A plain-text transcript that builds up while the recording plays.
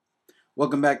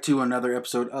Welcome back to another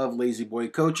episode of Lazy Boy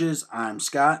Coaches. I'm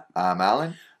Scott, I'm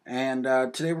Alan. and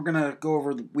today we're going to go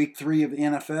over week 3 of the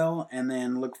NFL and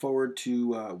then look forward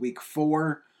to week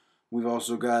 4. We've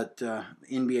also got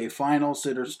NBA Finals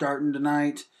that are starting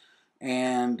tonight,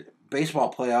 and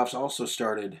baseball playoffs also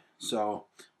started, so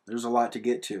there's a lot to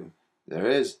get to. There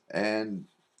is. And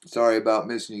sorry about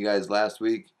missing you guys last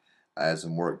week. I had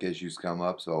some work issues come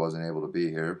up, so I wasn't able to be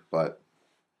here, but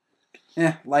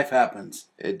Life happens.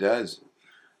 it does.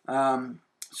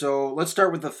 So let's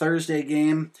start with the Thursday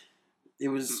game. It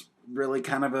was really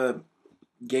kind of a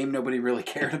game nobody really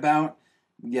cared about.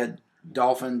 We had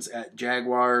Dolphins at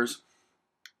Jaguars.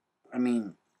 I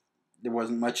mean, there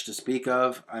wasn't much to speak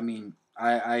of. I mean,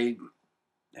 I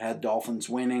had Dolphins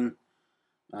winning,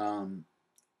 and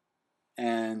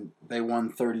they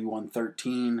won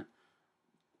 31-13.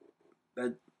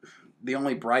 The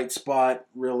only bright spot,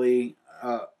 really,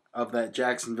 of that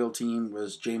Jacksonville team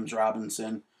was James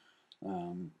Robinson.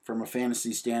 From a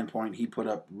fantasy standpoint, he put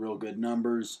up real good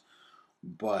numbers,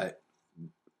 but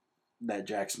that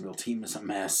Jacksonville team is a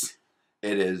mess.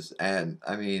 It is. And,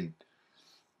 I mean,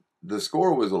 the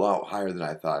score was a lot higher than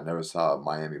I thought. I never saw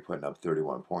Miami putting up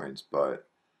 31 points, but,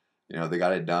 they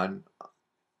got it done.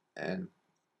 And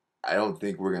I don't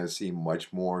think we're going to see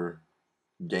much more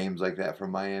games like that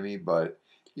from Miami, but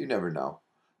you never know.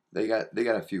 They got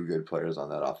a few good players on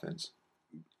that offense.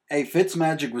 Hey,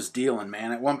 Fitzmagic was dealing,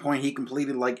 man. At one point, he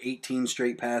completed like 18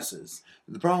 straight passes.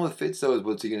 The problem with Fitz, though, is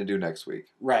what's he going to do next week?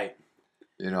 Right.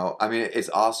 I mean, it's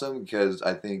awesome because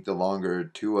I think the longer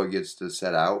Tua gets to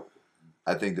set out,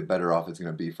 I think the better off it's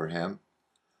going to be for him,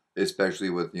 especially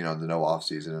with, the no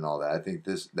offseason and all that. I think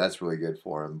that's really good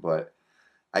for him, but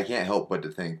I can't help but to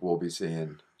think we'll be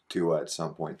seeing Tua at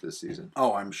some point this season.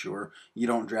 Oh, I'm sure. You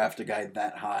don't draft a guy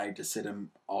that high to sit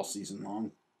him all season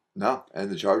long. No, and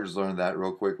the Chargers learned that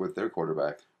real quick with their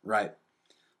quarterback. Right.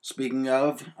 Speaking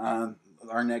of,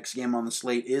 our next game on the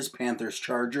slate is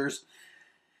Panthers-Chargers.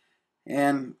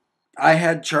 And I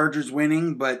had Chargers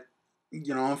winning, but,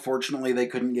 unfortunately they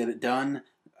couldn't get it done.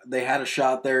 They had a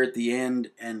shot there at the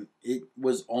end, and it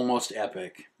was almost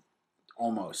epic.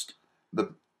 Almost.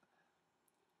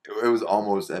 It was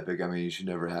almost epic. I mean, you should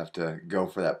never have to go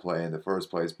for that play in the first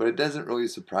place. But it doesn't really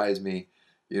surprise me.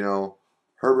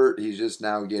 Herbert, he's just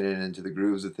now getting into the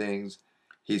grooves of things.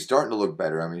 He's starting to look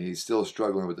better. I mean, he's still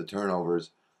struggling with the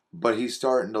turnovers, but he's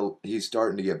starting to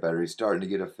get better. He's starting to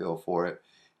get a feel for it.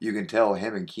 You can tell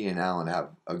him and Keenan Allen have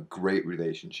a great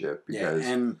relationship because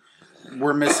and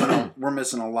we're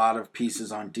missing a lot of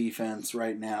pieces on defense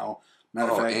right now.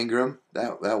 Matter of fact, Ingram,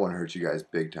 that one hurt you guys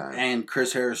big time. And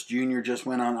Chris Harris Jr. just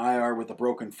went on IR with a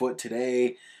broken foot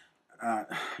today.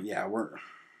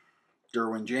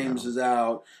 Derwin James is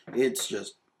out. It's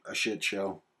just a shit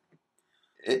show.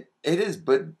 It is,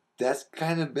 but that's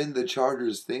kind of been the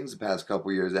Chargers' things the past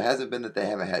couple years. It hasn't been that they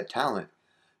haven't had talent,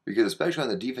 because especially on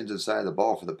the defensive side of the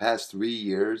ball, for the past 3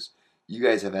 years, you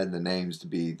guys have had the names to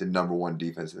be the number one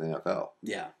defense in the NFL.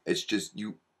 Yeah. It's just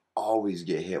you always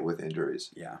get hit with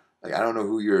injuries. Yeah. Like, I don't know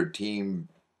who your team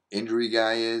injury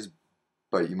guy is,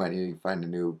 but you might need to find a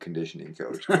new conditioning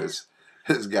coach because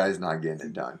this guy's not getting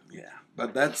it done. Yeah,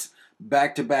 but that's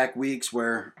back-to-back weeks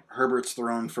where Herbert's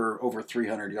thrown for over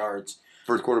 300 yards.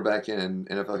 First quarterback in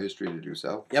NFL history to do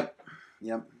so. Yep.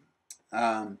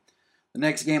 The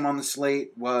next game on the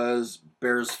slate was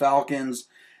Bears-Falcons.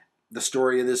 The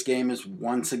story of this game is,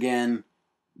 once again,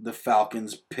 the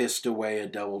Falcons pissed away a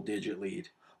double-digit lead.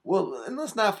 Well, and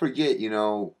let's not forget,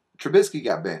 Trubisky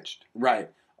got benched.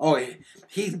 Right. Oh,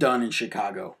 he's done in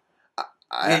Chicago.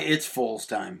 It's Foles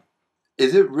time.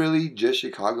 Is it really just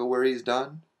Chicago where he's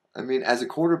done? I mean, as a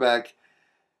quarterback,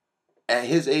 at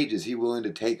his age, is he willing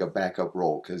to take a backup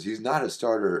role? Because he's not a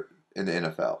starter in the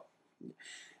NFL.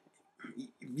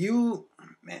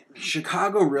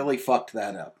 Chicago really fucked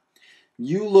that up.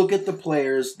 You look at the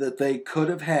players that they could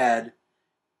have had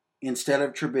instead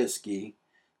of Trubisky,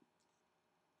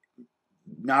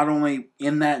 not only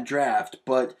in that draft,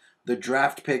 but the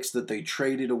draft picks that they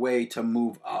traded away to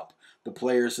move up, the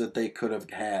players that they could have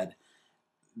had,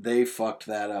 they fucked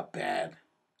that up bad.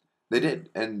 They did.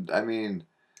 And, I mean,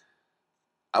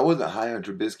 I wasn't high on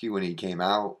Trubisky when he came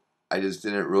out. I just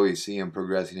didn't really see him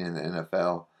progressing in the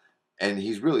NFL. And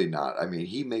he's really not. I mean,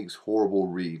 he makes horrible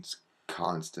reads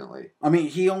constantly. I mean,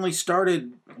 he only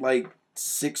started like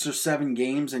 6 or 7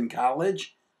 games in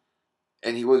college.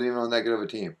 And he wasn't even on that good of a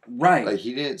team. Right. Like,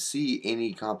 he didn't see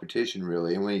any competition,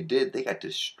 really. And when he did, they got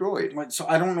destroyed. So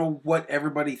I don't know what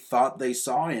everybody thought they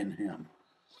saw in him.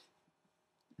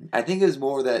 I think it's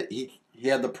more that he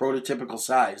had the prototypical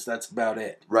size. That's about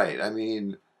it. Right. I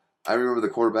mean, I remember the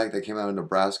quarterback that came out of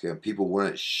Nebraska, and people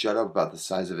wouldn't shut up about the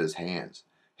size of his hands.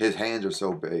 His hands are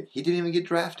so big. He didn't even get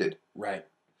drafted. Right.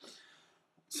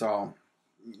 So,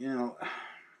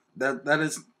 that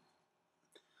is.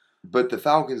 But the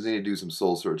Falcons need to do some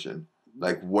soul searching.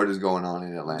 Like, what is going on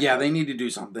in Atlanta? Yeah, they need to do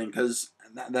something because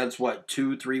that's what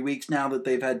 2-3 weeks now that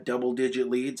they've had double-digit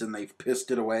leads and they've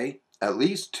pissed it away. At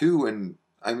least two, and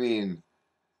I mean,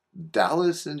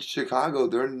 Dallas and Chicago,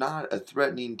 they're not a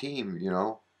threatening team,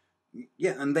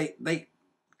 Yeah, and they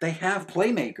have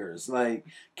playmakers like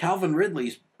Calvin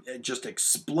Ridley's just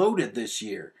exploded this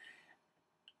year,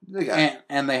 They got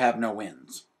and they have no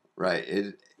wins. right.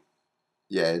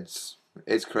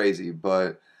 It's crazy,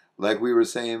 but like we were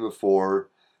saying before,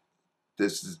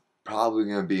 this is probably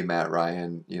going to be Matt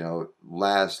Ryan,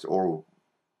 last or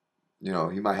he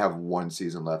might have one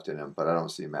season left in him, but I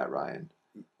don't see Matt Ryan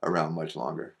around much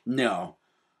longer. No.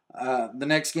 The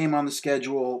next game on the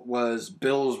schedule was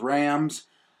Bills-Rams,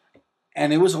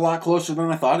 and it was a lot closer than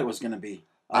I thought it was going to be.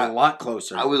 A lot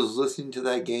closer. I was listening to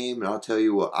that game, and I'll tell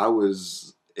you what,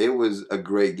 it was a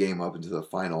great game up into the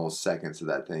final seconds of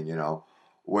that thing,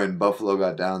 When Buffalo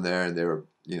got down there and they were,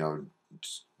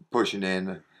 just pushing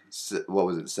in,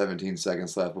 17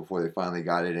 seconds left before they finally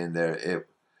got it in there.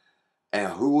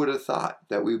 And who would have thought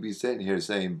that we'd be sitting here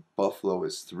saying Buffalo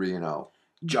is 3-0?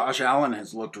 Josh Allen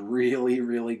has looked really,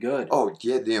 really good. Oh,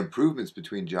 yeah, the improvements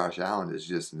between Josh Allen is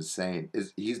just insane.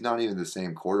 He's not even the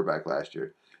same quarterback last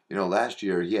year. Last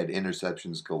year he had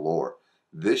interceptions galore.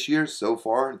 This year, so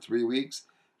far in 3 weeks,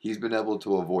 he's been able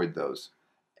to avoid those.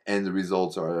 And the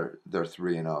results are they're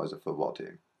 3-0 as a football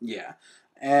team. Yeah.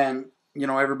 And,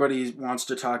 everybody wants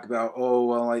to talk about,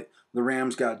 the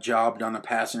Rams got jobbed on a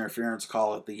pass interference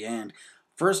call at the end.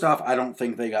 First off, I don't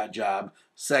think they got jobbed.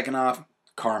 Second off,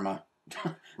 karma.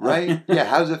 Right? Yeah,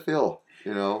 how does it feel?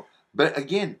 But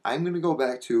again, I'm going to go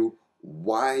back to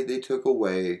why they took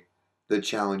away the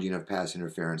challenging of pass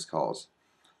interference calls.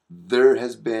 There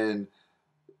has been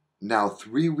now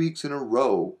 3 weeks in a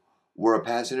row where a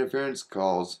pass interference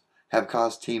calls have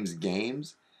cost teams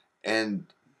games, and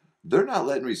they're not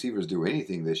letting receivers do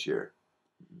anything this year.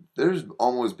 There's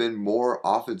almost been more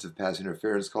offensive pass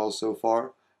interference calls so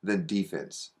far than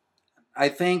defense. I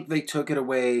think they took it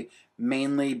away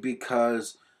mainly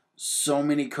because so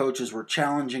many coaches were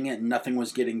challenging it and nothing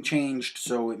was getting changed,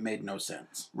 so it made no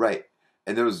sense. Right.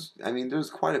 And there's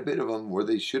quite a bit of them where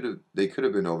they could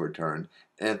have been overturned.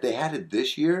 And if they had it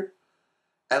this year,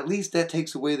 at least that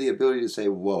takes away the ability to say,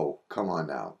 whoa, come on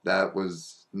now. That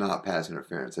was not pass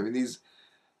interference. I mean,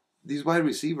 these wide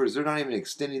receivers, they're not even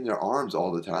extending their arms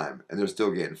all the time, and they're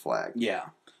still getting flagged. Yeah.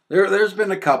 There's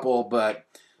been a couple, but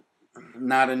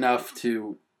not enough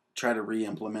to try to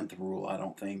re-implement the rule, I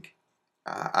don't think.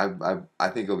 I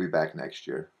think he'll be back next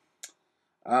year.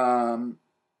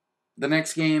 The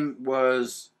next game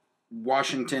was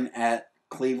Washington at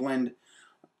Cleveland.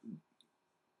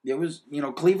 It was,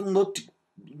 Cleveland looked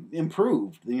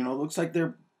improved. It looks like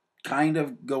they're kind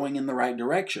of going in the right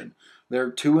direction.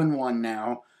 They're 2-1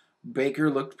 now. Baker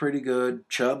looked pretty good.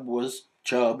 Chubb was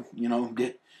Chubb.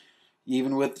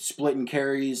 Even with splitting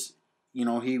carries, he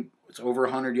was over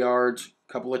 100 yards,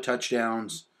 a couple of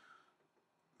touchdowns.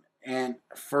 And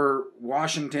for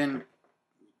Washington,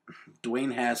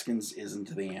 Dwayne Haskins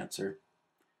isn't the answer.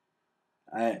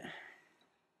 I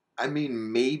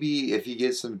mean, maybe if he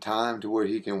gets some time to where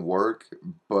he can work,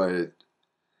 but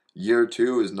year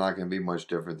 2 is not going to be much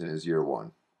different than his year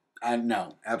 1.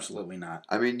 No, absolutely not.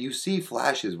 I mean, you see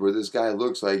flashes where this guy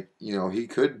looks like, he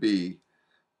could be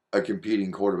a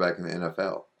competing quarterback in the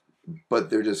NFL. But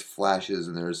they're just flashes,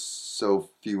 and they're so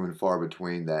few and far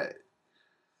between that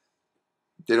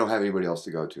they don't have anybody else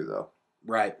to go to, though.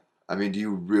 Right. I mean, do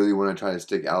you really want to try to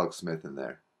stick Alex Smith in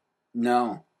there?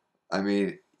 No. I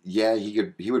mean, yeah,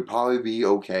 he would probably be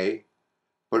okay,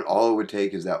 but all it would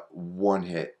take is that one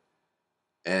hit,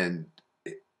 and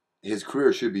his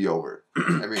career should be over.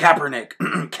 I mean,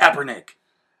 Kaepernick.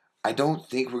 I don't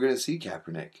think we're going to see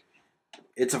Kaepernick.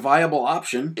 It's a viable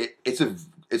option. It's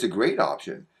a great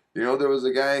option. There was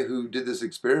a guy who did this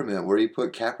experiment where he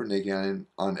put Kaepernick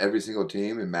on every single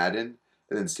team in Madden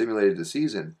and then simulated the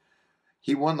season.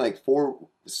 He won the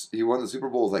Super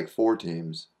Bowl with 4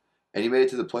 teams, and he made it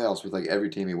to the playoffs with every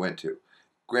team he went to.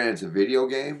 Granted, it's a video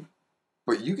game,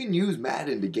 but you can use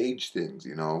Madden to gauge things,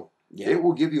 Yeah. It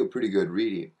will give you a pretty good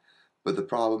reading. But the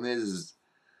problem is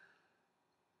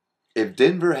if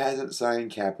Denver hasn't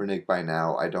signed Kaepernick by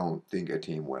now, I don't think a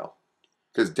team will.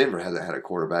 Because Denver hasn't had a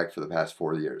quarterback for the past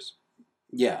 4 years.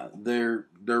 Yeah, they're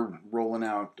rolling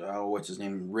out, what's his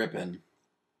name, Rippin.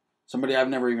 Somebody I've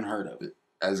never even heard of.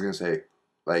 I was going to say,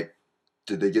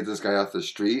 did they get this guy off the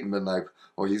street and been like,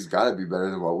 well, he's got to be better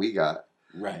than what we got?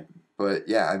 Right. But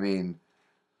yeah, I mean,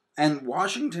 and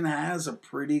Washington has a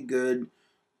pretty good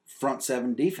front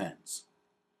seven defense.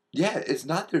 Yeah, it's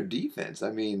not their defense.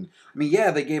 I mean,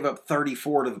 yeah, they gave up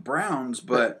 34 to the Browns,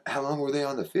 but how long were they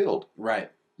on the field? Right.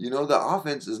 You know, the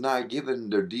offense is not giving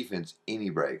their defense any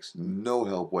breaks. No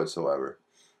help whatsoever.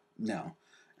 No.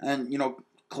 And,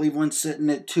 Cleveland's sitting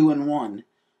at 2-1.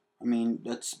 I mean,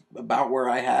 that's about where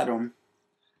I had them.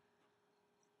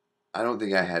 I don't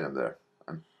think I had them there.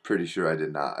 I'm pretty sure I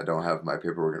did not. I don't have my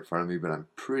paperwork in front of me, but I'm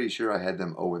pretty sure I had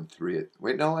them 0-3.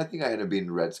 Wait, no, I think I had them beating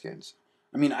the Redskins.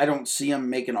 I mean, I don't see them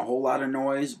making a whole lot of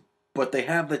noise, but they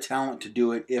have the talent to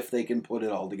do it if they can put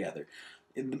it all together.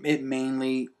 It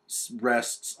mainly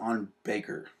rests on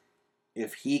Baker.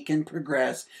 If he can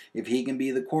progress, if he can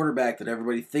be the quarterback that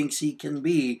everybody thinks he can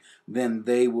be, then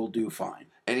they will do fine.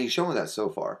 And he's showing that so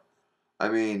far. I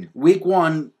mean, week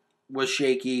 1 was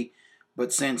shaky,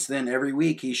 but since then, every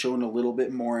week he's shown a little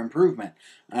bit more improvement.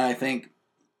 And I think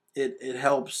it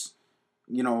helps,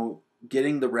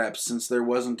 getting the reps, since there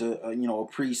wasn't a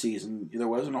preseason. There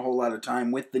wasn't a whole lot of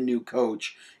time with the new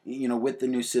coach, with the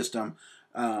new system.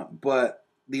 But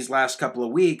these last couple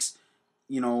of weeks,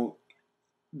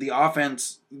 the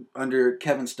offense under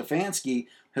Kevin Stefanski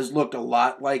has looked a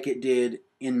lot like it did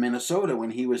in Minnesota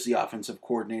when he was the offensive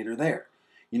coordinator there.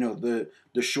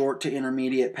 The short to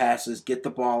intermediate passes, get the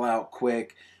ball out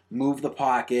quick, move the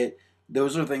pocket.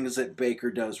 Those are things that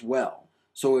Baker does well.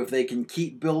 So if they can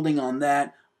keep building on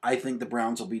that, I think the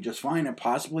Browns will be just fine and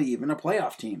possibly even a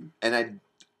playoff team. And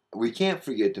we can't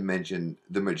forget to mention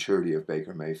the maturity of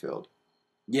Baker Mayfield.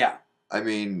 Yeah. I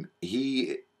mean,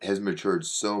 he has matured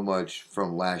so much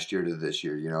from last year to this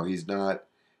year. He's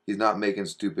not making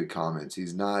stupid comments.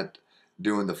 He's not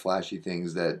doing the flashy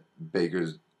things that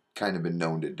Baker's kind of been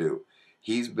known to do.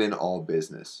 He's been all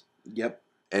business. Yep.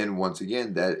 And once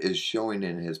again, that is showing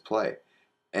in his play.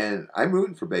 And I'm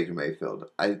rooting for Baker Mayfield.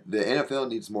 The NFL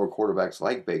needs more quarterbacks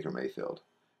like Baker Mayfield.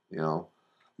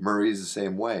 Murray's the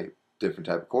same way. Different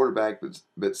type of quarterback,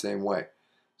 but same way.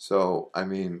 So, I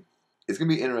mean, it's going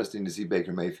to be interesting to see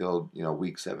Baker Mayfield,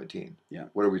 week 17. Yeah.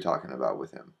 What are we talking about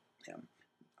with him? Yeah.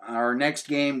 Our next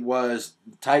game was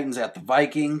the Titans at the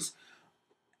Vikings.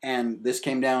 And this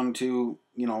came down to,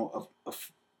 a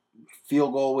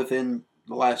field goal within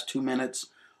the last 2 minutes.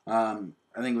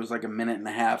 I think it was like a minute and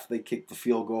a half. They kicked the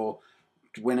field goal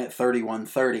to win it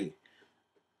 31-30.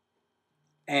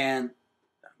 And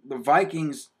the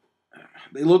Vikings,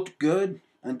 they looked good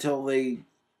until they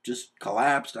just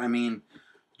collapsed. I mean,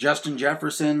 Justin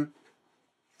Jefferson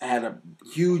had a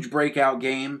huge breakout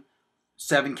game.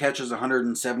 7 catches,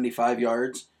 175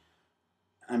 yards.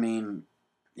 I mean,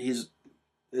 it's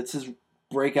his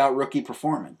breakout rookie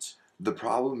performance. The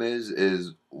problem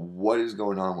is what is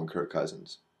going on with Kirk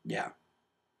Cousins? Yeah.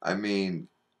 I mean,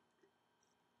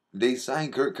 they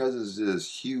signed Kirk Cousins to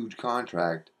this huge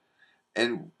contract,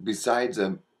 and besides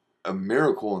a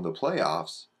miracle in the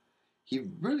playoffs, he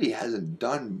really hasn't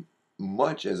done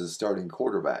much as a starting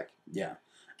quarterback. Yeah.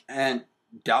 And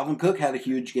Dalvin Cook had a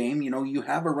huge game. You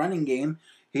have a running game.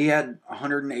 He had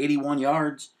 181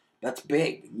 yards. That's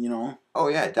big, Oh,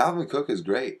 yeah. Dalvin Cook is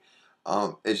great.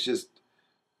 It's just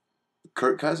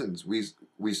Kirk Cousins. We've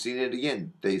seen it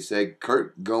again. They said,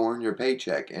 Kirk, go earn your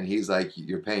paycheck. And he's like,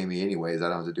 you're paying me anyways. I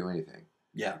don't have to do anything.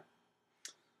 Yeah.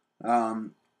 The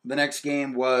next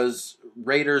game was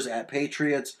Raiders at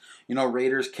Patriots.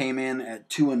 Raiders came in at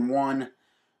 2-1.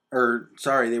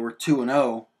 They were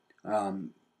 2-0.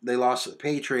 They lost to the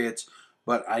Patriots,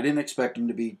 but I didn't expect them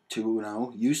to be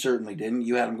 2-0. You certainly didn't.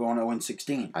 You had them going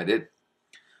 0-16. I did.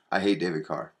 I hate David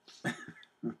Carr.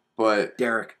 But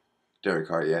Derek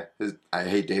Carr, yeah. I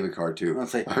hate David Carr too. I'll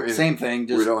say same thing.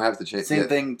 We don't have to change. Same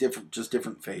thing,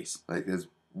 different face. Like there's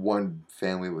one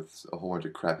family with a whole bunch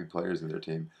of crappy players in their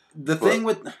team. The thing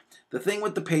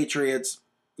with the Patriots,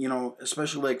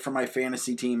 especially like for my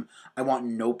fantasy team, I want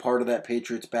no part of that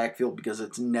Patriots backfield because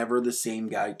it's never the same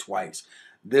guy twice.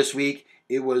 This week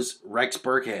it was Rex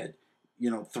Burkhead,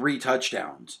 3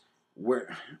 touchdowns.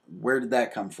 Where did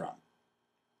that come from?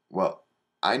 Well,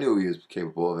 I knew he was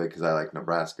capable of it because I like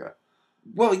Nebraska.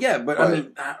 Well, yeah, but I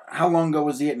mean, how long ago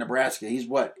was he at Nebraska? He's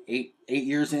what, 8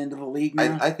 years into the league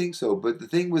now? I think so, but the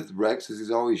thing with Rex is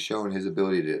he's always shown his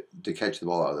ability to catch the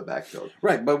ball out of the backfield.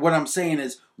 Right, but what I'm saying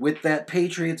is, with that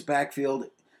Patriots backfield,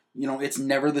 it's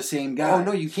never the same guy. Oh,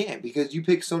 no, you can't, because you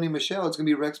pick Sony Michel, it's going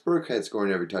to be Rex Burkhead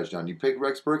scoring every touchdown. You pick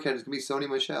Rex Burkhead, it's going to be Sony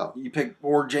Michel. You pick,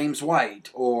 or James White,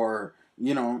 or,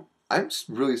 I'm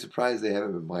really surprised they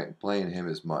haven't been playing him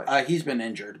as much. He's been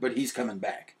injured, but he's coming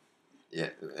back.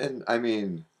 Yeah, and I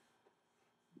mean,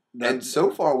 And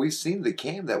so far, we've seen the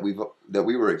Cam that we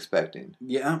were expecting.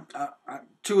 Yeah,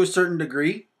 to a certain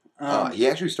degree. He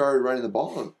actually started running the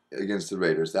ball against the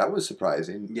Raiders. That was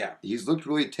surprising. Yeah. He's looked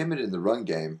really timid in the run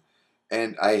game,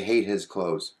 and I hate his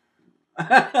clothes.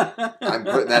 I'm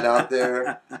putting that out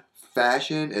there.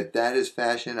 Fashion, if that is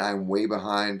fashion, I'm way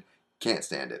behind. Can't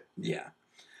stand it. Yeah.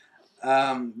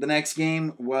 The next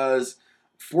game was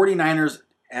 49ers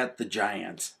at the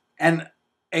Giants. And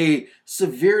a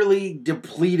severely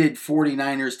depleted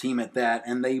 49ers team at that,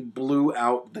 and they blew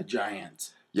out the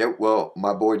Giants. Yeah, well,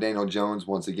 my boy Daniel Jones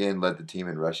once again led the team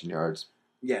in rushing yards.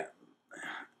 Yeah.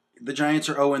 The Giants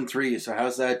are 0-3, so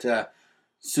how's that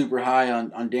super high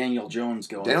on Daniel Jones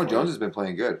going? Daniel Jones has been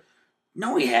playing good.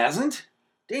 No, he hasn't.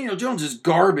 Daniel Jones is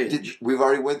garbage. We've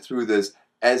already went through this.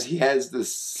 As he has the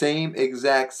same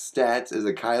exact stats as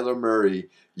a Kyler Murray,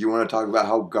 you want to talk about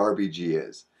how garbage he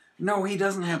is. No, he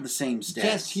doesn't have the same stats.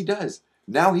 Yes, he does.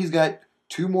 Now he's got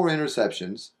 2 more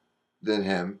interceptions than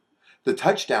him. The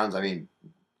touchdowns, I mean,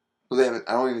 I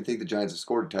don't even think the Giants have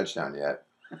scored a touchdown yet.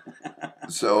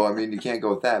 So, I mean, you can't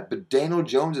go with that. But Daniel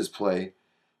Jones' play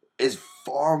is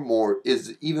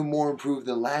even more improved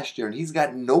than last year, and he's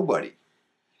got nobody.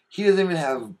 He doesn't even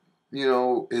have,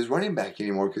 his running back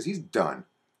anymore because he's done.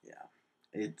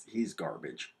 Yeah, he's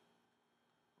garbage.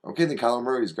 Okay, then Kyler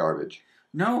Murray's garbage.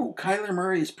 No, Kyler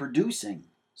Murray is producing.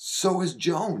 So is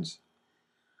Jones.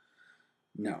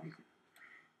 No.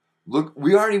 Look,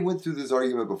 we already went through this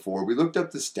argument before. We looked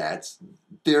up the stats.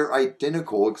 They're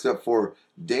identical, except for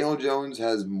Daniel Jones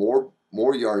has more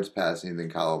yards passing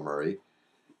than Kyler Murray.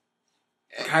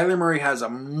 Kyler Murray has a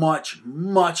much,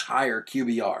 much higher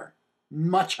QBR.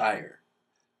 Much higher.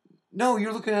 No,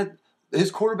 you're looking at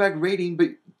his quarterback rating,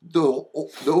 but the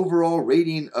overall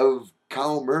rating of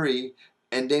Kyler Murray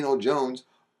and Daniel Jones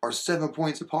are 7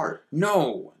 points apart.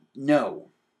 No.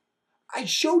 I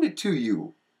showed it to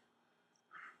you.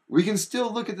 We can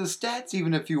still look at the stats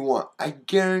even if you want. I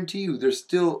guarantee you they're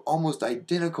still almost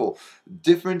identical.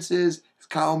 Difference is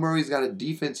Kyler Murray's got a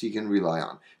defense he can rely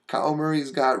on. Kyler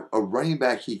Murray's got a running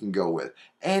back he can go with.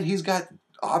 And he's got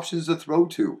options to throw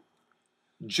to.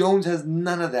 Jones has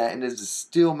none of that and is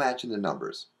still matching the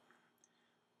numbers.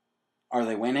 Are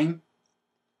they winning?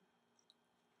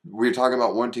 We're talking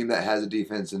about one team that has a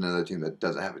defense and another team that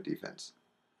doesn't have a defense.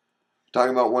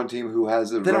 Talking about one team who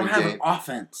has a run game. They don't have an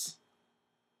offense.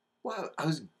 Well, I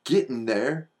was getting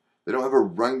there. They don't have a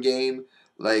run game.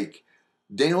 Like,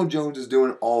 Daniel Jones is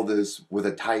doing all this with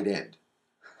a tight end.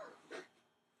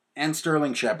 And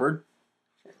Sterling Shepard.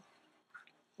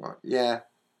 Well, yeah.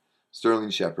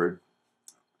 Sterling Shepard.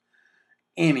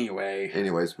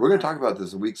 Anyways, we're going to talk about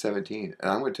this in Week 17. And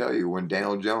I'm going to tell you, when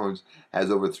Daniel Jones has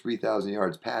over 3,000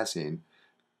 yards passing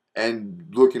and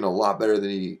looking a lot better than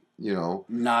he,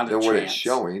 what it's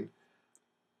showing.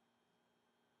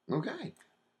 Okay.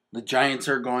 The Giants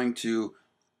are going to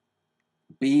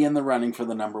be in the running for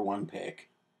the number 1 pick.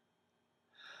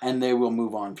 And they will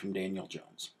move on from Daniel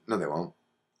Jones. No, they won't.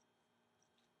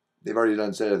 They've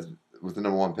already said with the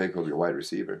number 1 pick, he'll be a wide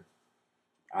receiver.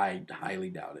 I highly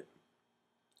doubt it.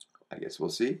 I guess we'll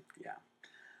see.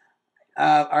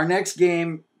 Yeah. Our next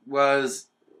game was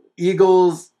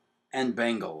Eagles and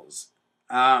Bengals.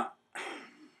 I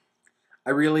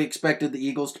really expected the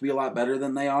Eagles to be a lot better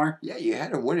than they are. Yeah, you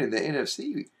had them winning the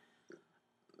NFC.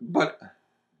 But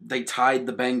they tied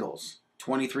the Bengals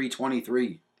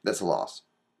 23-23. That's a loss.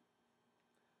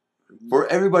 For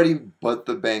everybody but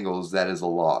the Bengals, that is a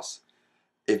loss.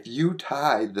 If you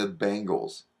tie the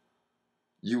Bengals,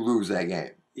 you lose that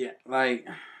game. Yeah,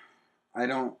 I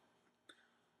don't...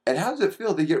 And how does it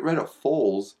feel to get rid of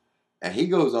Foles, and he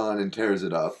goes on and tears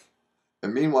it up,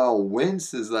 and meanwhile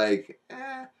Wentz is like,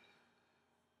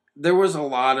 There was a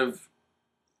lot of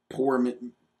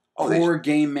poor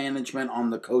game management on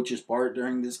the coach's part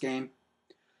during this game.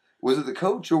 Was it the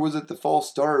coach or was it the false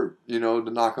start, to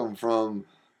knock him from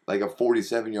like a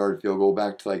 47-yard field goal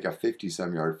back to like a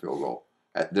 57-yard field goal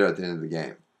at the end of the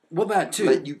game? Well, that too.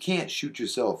 Like, you can't shoot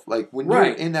yourself. Like, when you're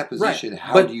in that position,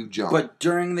 how do you jump? But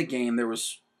during the game, there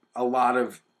was a lot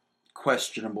of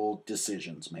questionable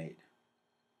decisions made.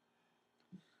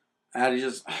 I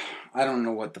don't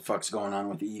know what the fuck's going on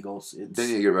with the Eagles. Then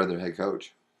you get rid of their head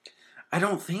coach. I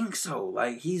don't think so.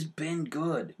 Like, he's been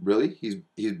good. Really? He's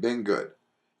been good.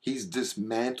 He's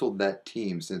dismantled that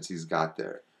team since he's got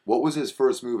there. What was his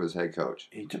first move as head coach?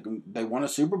 They won a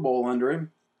Super Bowl under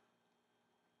him.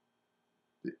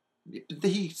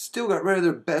 He still got rid of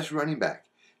their best running back.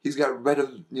 He's got rid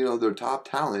of, their top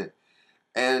talent.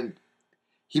 And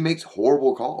he makes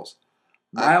horrible calls.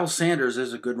 Miles Sanders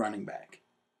is a good running back.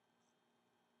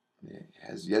 He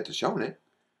has yet to show it.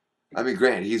 I mean,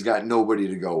 granted, he's got nobody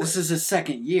to go This with. is his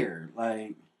second year.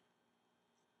 Like,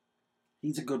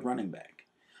 he's a good running back.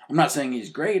 I'm not saying he's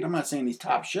great. I'm not saying he's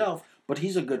top shelf, but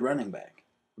he's a good running back.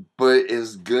 But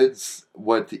is good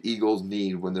what the Eagles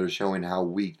need when they're showing how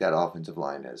weak that offensive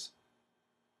line is?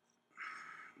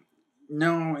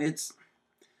 No, it's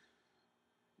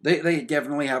they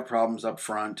definitely have problems up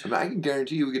front. I mean, I can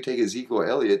guarantee you we could take Ezekiel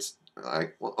Elliott's.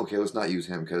 Like, well, okay, let's not use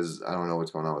him because I don't know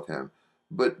what's going on with him.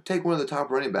 But take one of the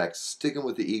top running backs, stick him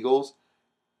with the Eagles,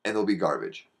 and they'll be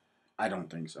garbage. I don't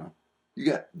think so. You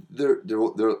got their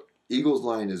Eagles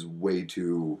line is way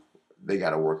too. They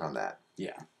got to work on that.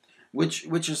 Yeah. Which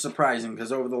is surprising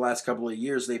because over the last couple of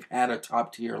years they've had a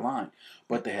top tier line,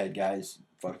 but they had guys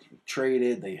fucking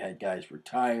traded, they had guys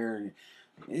retire.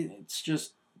 It's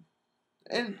just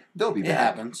And they'll be it back.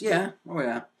 happens. Yeah.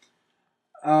 Oh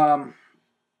yeah.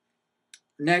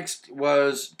 Next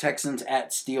was Texans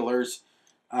at Steelers.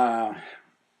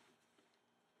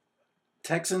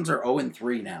 Texans are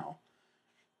 0-3 now.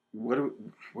 What do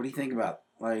you think about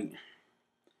like?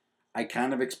 I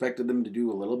kind of expected them to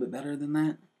do a little bit better than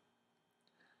that.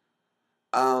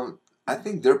 I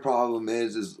think their problem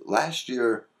is last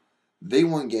year they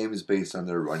won games based on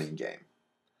their running game.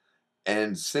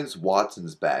 And since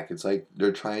Watson's back, it's like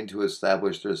they're trying to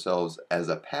establish themselves as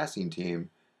a passing team,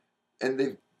 and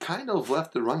they've kind of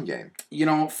left the run game. You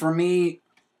know, for me,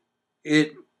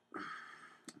 I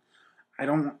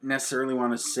don't necessarily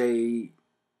want to say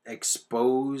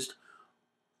exposed,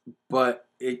 but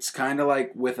it's kind of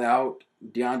like without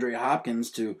DeAndre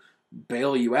Hopkins to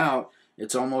bail you out,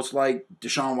 it's almost like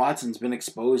Deshaun Watson's been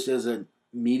exposed as a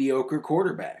mediocre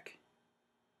quarterback.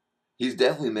 He's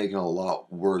definitely making a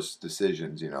lot worse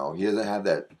decisions, you know. He doesn't have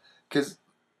that. Because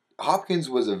Hopkins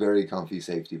was a very comfy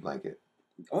safety blanket.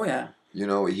 Oh, yeah. You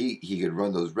know, he could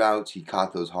run those routes. He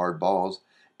caught those hard balls.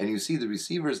 And you see the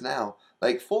receivers now,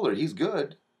 like Fuller, he's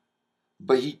good.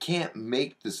 But he can't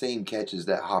make the same catches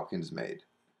that Hopkins made.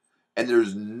 And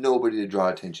there's nobody to draw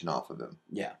attention off of him.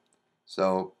 Yeah.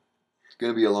 So, it's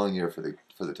going to be a long year for the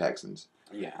Texans.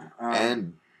 Yeah.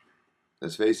 And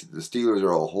let's face it, the Steelers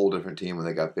are a whole different team when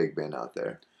they got Big Ben out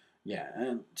there. Yeah,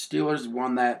 and Steelers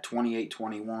won that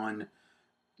 28-21.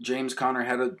 James Conner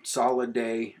had a solid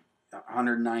day,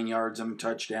 109 yards and a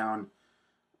touchdown.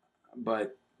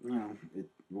 But, you know, it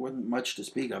wasn't much to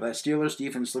speak of. That Steelers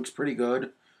defense looks pretty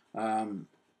good.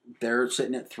 They're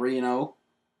sitting at 3-0,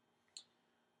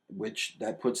 which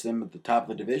that puts them at the top of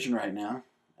the division right now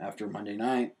after Monday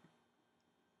night.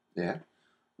 Yeah.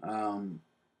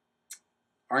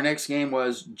 Our next game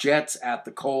was Jets at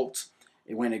the Colts.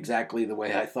 It went exactly the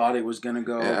way I thought it was going to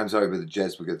go. Yeah, I'm sorry, but the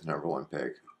Jets will get the number one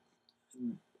pick.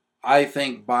 I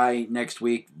think by next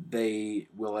week they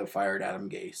will have fired Adam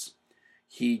Gase.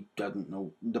 He doesn't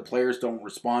know. The players don't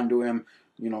respond to him.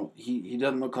 You know, he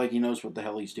doesn't look like he knows what the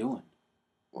hell he's doing.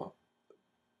 Well,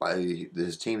 by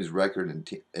his team's record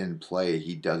in play,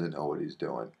 he doesn't know what he's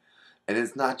doing. And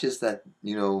it's not just that,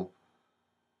 you know,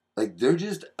 like they're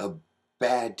just a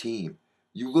bad team.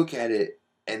 You look at it,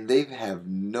 and they have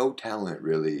no talent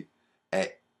really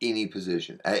at any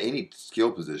position. At any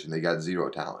skill position, they got zero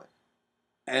talent.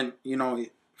 And, you know,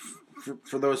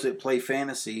 for those that play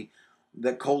fantasy,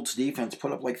 the Colts defense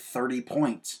put up like 30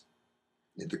 points.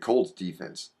 The Colts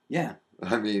defense. Yeah.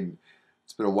 I mean,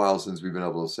 it's been a while since we've been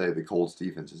able to say the Colts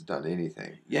defense has done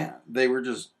anything. Yeah. They were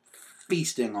just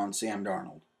feasting on Sam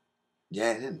Darnold.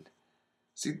 Yeah, and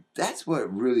see, that's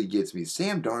what really gets me.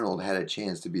 Sam Darnold had a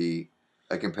chance to be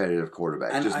a competitive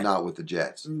quarterback, and just not with the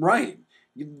Jets. Right.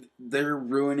 They're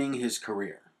ruining his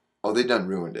career. Oh, they done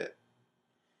ruined it.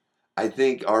 I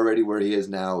think already where he is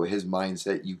now, his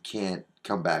mindset, you can't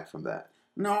come back from that.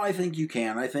 No, I think you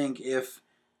can. I think if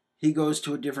he goes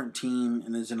to a different team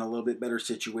and is in a little bit better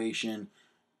situation,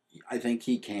 I think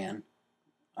he can.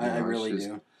 I really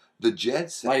do. The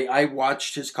Jets. Like, I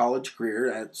watched his college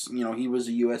career. He was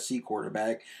a USC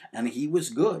quarterback, and he was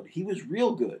good. He was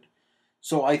real good.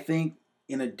 So I think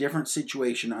in a different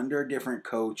situation, under a different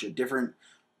coach, a different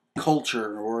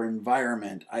culture or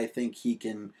environment, I think he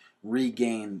can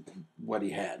regain what he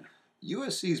had.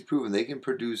 USC's proven they can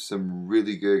produce some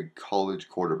really good college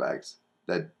quarterbacks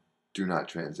that do not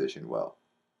transition well.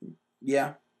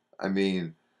 Yeah. I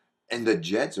mean, and the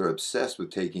Jets are obsessed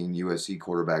with taking USC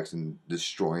quarterbacks and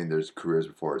destroying their careers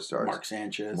before it starts. Mark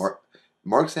Sanchez.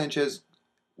 Mark Sanchez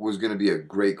was going to be a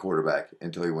great quarterback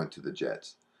until he went to the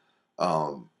Jets.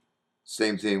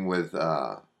 Same thing with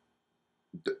not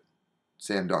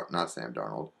Sam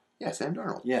Darnold. Yeah, Sam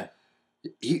Darnold. Yeah.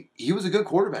 He was a good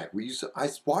quarterback. I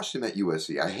watched him at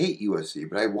USC. I hate USC,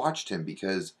 but I watched him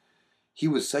because he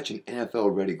was such an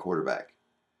NFL ready quarterback.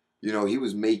 You know, he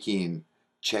was making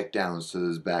check downs to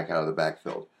his back out of the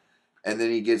backfield. And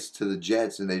then he gets to the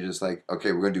Jets, and they just like,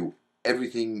 okay, we're going to do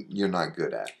everything you're not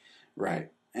good at. Right.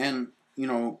 And,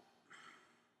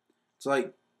 it's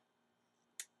like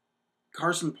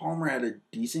Carson Palmer had a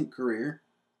decent career.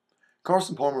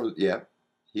 Carson Palmer, yeah,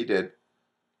 he did.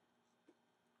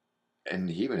 And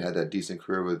he even had that decent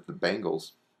career with the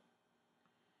Bengals.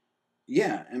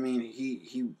 Yeah, I mean,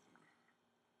 he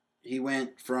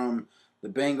went from the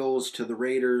Bengals to the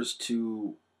Raiders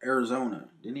to Arizona.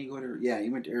 Didn't he go to? Yeah, he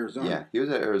went to Arizona. Yeah, he was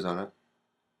at Arizona.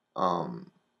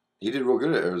 He did real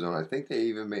good at Arizona. I think they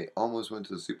even almost went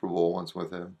to the Super Bowl once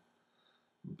with him.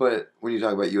 But when you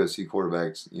talk about USC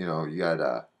quarterbacks, you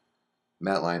got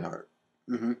Matt Leinart,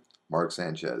 Mark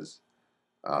Sanchez.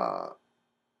 I'm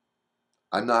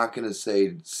not going to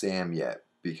say Sam yet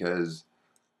because,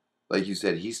 like you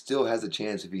said, he still has a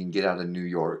chance if he can get out of New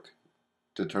York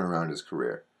to turn around his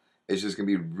career. It's just going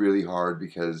to be really hard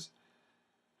because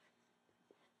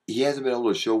he hasn't been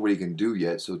able to show what he can do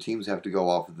yet, so teams have to go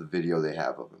off of the video they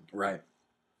have of him. Right.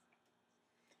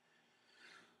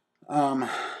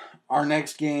 Our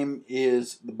next game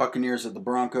is the Buccaneers at the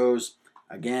Broncos.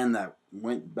 Again, that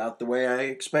went about the way I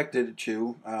expected it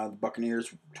to. The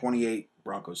Buccaneers 28,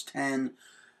 Broncos 10.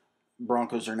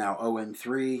 Broncos are now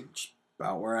 0-3,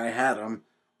 about where I had them.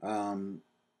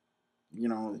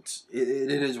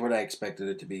 It is what I expected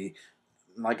it to be.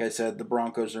 Like I said, the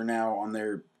Broncos are now on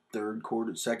their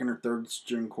second or third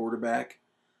string quarterback.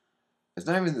 It's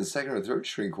not even the second or third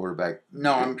string quarterback.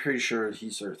 No, I'm pretty sure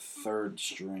he's their third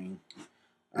string.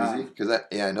 Is he? Because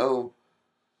I know,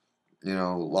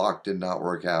 Locke did not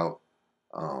work out.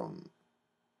 I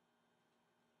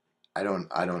don't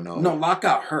know. No, Locke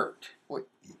got hurt. Well,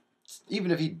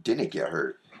 even if he didn't get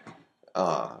hurt,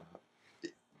 I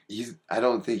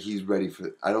don't think he's ready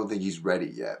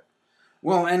yet.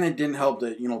 Well, and it didn't help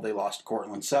that they lost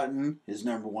Cortland Sutton, his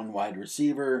number one wide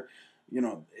receiver.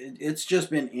 It's just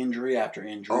been injury after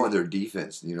injury. Oh, and their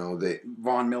defense,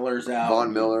 Von Miller's out.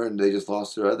 Von Miller, and they just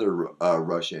lost their other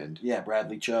rush end. Yeah,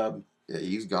 Bradley Chubb. Yeah,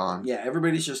 he's gone. Yeah,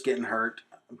 everybody's just getting hurt.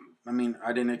 I mean,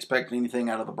 I didn't expect anything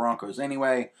out of the Broncos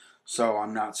anyway, so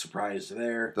I'm not surprised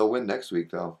there. They'll win next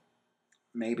week, though.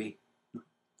 Maybe.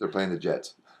 They're playing the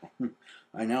Jets.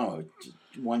 I know.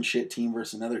 One shit team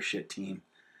versus another shit team.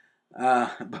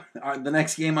 But the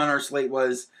next game on our slate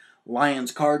was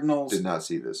Lions-Cardinals. Did not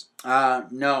see this.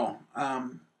 No.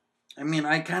 I mean,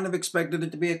 I kind of expected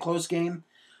it to be a close game,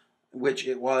 which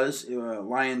it was.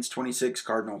 Lions 26,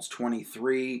 Cardinals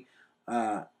 23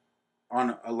 on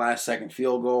a last-second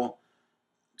field goal.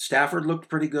 Stafford looked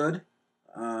pretty good.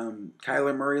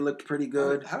 Kyler Murray looked pretty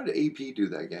good. How did AP do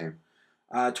that game?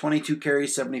 22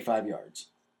 carries, 75 yards.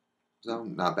 So,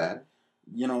 not bad.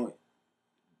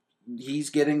 He's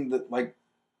getting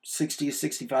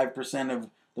 60-65% of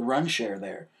the run share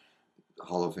there.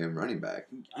 Hall of Fame running back.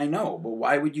 I know, but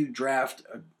why would you draft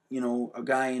a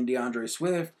guy in DeAndre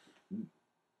Swift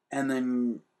and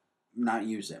then not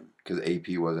use him? Because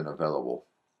AP wasn't available.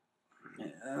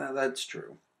 Yeah, that's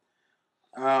true.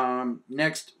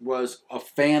 Next was a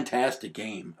fantastic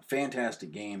game.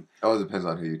 Oh, it depends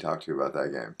on who you talk to about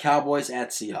that game. Cowboys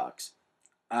at Seahawks.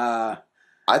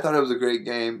 I thought it was a great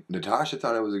game. Natasha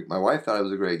my wife thought it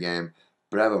was a great game.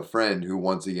 But I have a friend who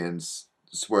once again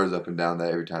swears up and down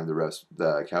that every time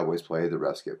the Cowboys play, the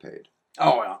refs get paid.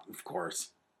 Oh, well, of course.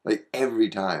 Like every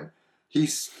time.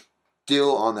 He's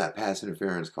still on that pass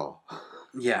interference call.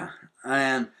 Yeah.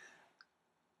 And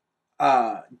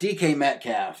DK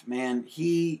Metcalf, man,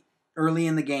 he early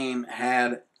in the game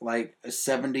had like a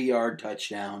 70-yard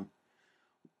touchdown.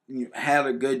 Had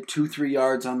a good 2-3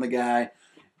 yards on the guy.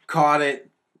 Caught it.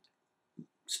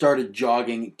 Started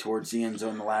jogging towards the end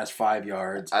zone the last 5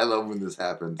 yards. I love when this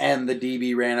happens. And the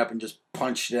DB ran up and just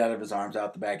punched it out of his arms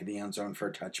out the back of the end zone for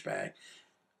a touchback.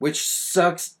 Which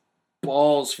sucks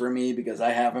balls for me because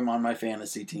I have him on my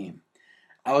fantasy team.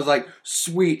 I was like,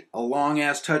 sweet, a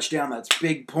long-ass touchdown. That's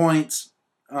big points.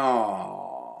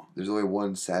 Oh. There's only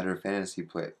one sadder fantasy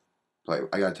play.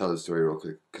 I got to tell this story real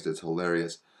quick because it's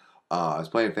hilarious. I was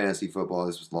playing fantasy football.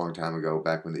 This was a long time ago,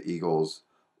 back when the Eagles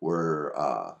were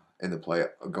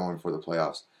going for the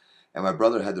playoffs. And my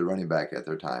brother had the running back at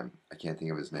their time. I can't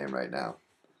think of his name right now.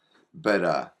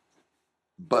 But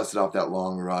busted off that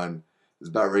long run. Was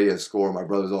about ready to score. My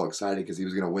brother was all excited because he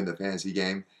was going to win the fantasy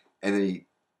game. And then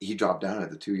he dropped down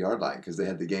at the 2-yard line because they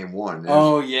had the game won.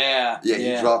 Yeah. Yeah,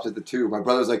 he dropped at the 2. My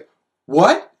brother was like,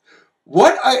 what?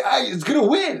 I it's going to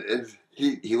win. And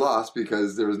he lost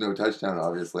because there was no touchdown,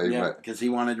 obviously. Yeah, because he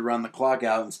wanted to run the clock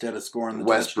out instead of scoring the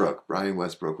Westbrook. touchdown. Brian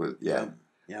Westbrook was, yeah.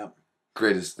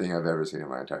 Greatest thing I've ever seen in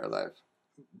my entire life.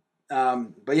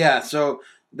 But yeah, so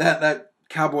that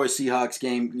Cowboys-Seahawks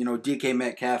game, DK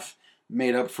Metcalf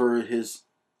made up for his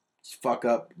fuck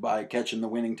up by catching the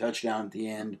winning touchdown at the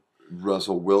end.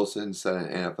 Russell Wilson set an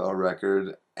NFL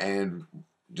record and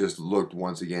just looked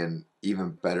once again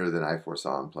even better than I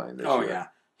foresaw him playing this year. Oh, yeah.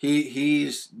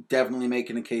 He's definitely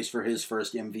making a case for his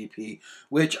first MVP,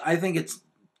 which I think it's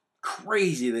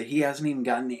crazy that he hasn't even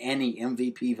gotten any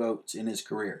MVP votes in his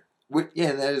career.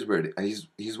 Yeah, that is weird.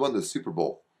 He's won the Super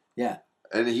Bowl. Yeah.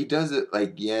 And he does it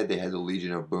like, yeah, they had the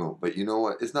Legion of Boom. But you know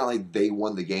what? It's not like they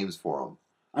won the games for him.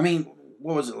 I mean,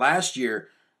 what was it, last year?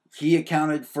 He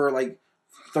accounted for like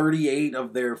 38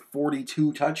 of their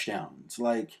 42 touchdowns.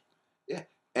 Yeah.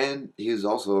 And he is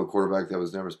also a quarterback that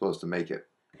was never supposed to make it.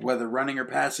 Whether running or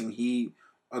passing, he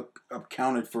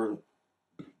accounted for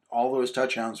all those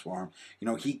touchdowns for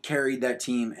him. He carried that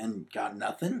team and got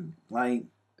nothing.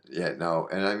 Yeah, no.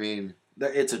 And I mean,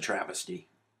 it's a travesty.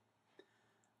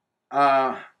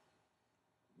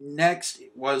 Next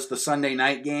was the Sunday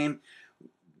night game,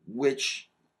 which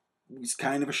was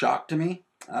kind of a shock to me.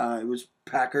 It was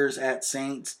Packers at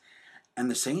Saints, and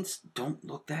the Saints don't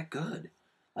look that good.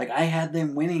 I had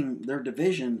them winning their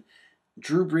division.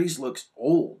 Drew Brees looks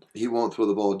old. He won't throw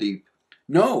the ball deep.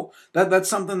 No, that's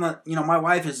something that, my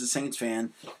wife is a Saints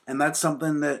fan, and that's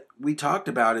something that we talked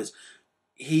about is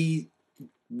he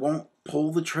won't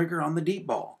pull the trigger on the deep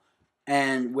ball.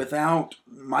 And without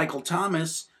Michael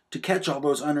Thomas to catch all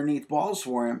those underneath balls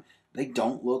for him, they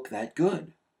don't look that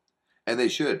good. And they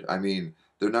should. I mean,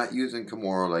 they're not using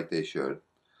Kamara like they should.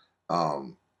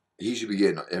 He should be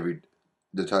getting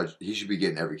he should be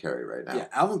getting every carry right now. Yeah,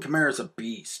 Alvin Kamara's a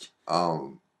beast.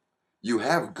 You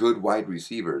have good wide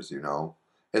receivers,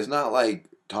 It's not like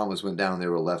Thomas went down and they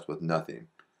were left with nothing.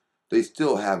 They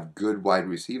still have good wide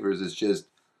receivers. It's just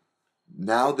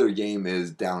now their game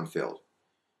is downfield.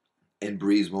 And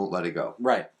Breeze won't let it go.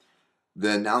 Right.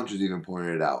 The announcers even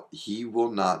pointed it out. He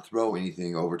will not throw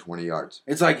anything over 20 yards.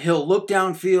 It's like he'll look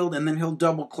downfield and then he'll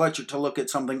double clutch it to look at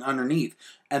something underneath.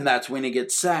 And that's when he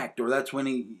gets sacked, or that's when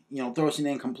he, throws an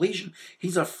incompletion.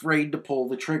 He's afraid to pull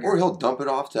the trigger. Or he'll dump it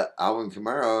off to Alvin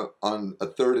Kamara on a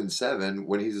 3rd and 7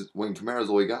 when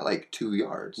Kamara's only got like 2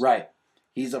 yards. Right.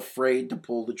 He's afraid to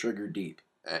pull the trigger deep.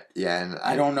 Yeah, and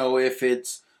I don't know if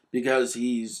it's because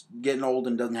he's getting old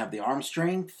and doesn't have the arm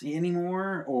strength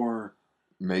anymore, or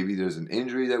maybe there's an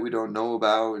injury that we don't know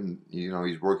about, and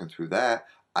he's working through that.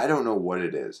 I don't know what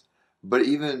it is, but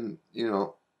even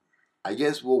I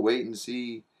guess we'll wait and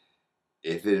see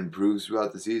if it improves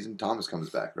throughout the season. Thomas comes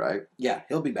back, right? Yeah,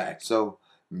 he'll be back. So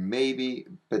maybe,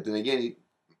 but then again,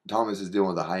 Thomas is dealing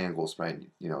with a high ankle sprain.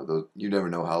 You never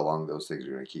know how long those things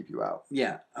are going to keep you out.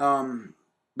 Yeah.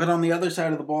 But on the other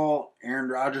side of the ball, Aaron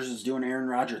Rodgers is doing Aaron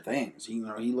Rodgers things. He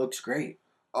looks great.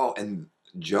 Oh, and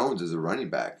Jones is a running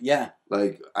back. Yeah.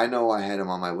 I know I had him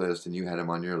on my list and you had him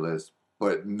on your list,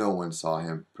 but no one saw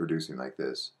him producing like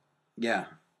this. Yeah.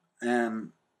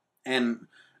 And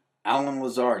Alan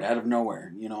Lazard out of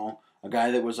nowhere, a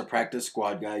guy that was a practice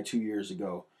squad guy 2 years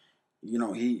ago.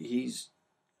 He's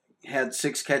had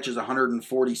 6 catches,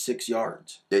 146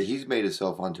 yards. Yeah, he's made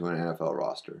himself onto an NFL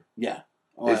roster. Yeah.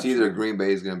 Oh, it's absolutely. Either Green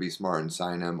Bay is going to be smart and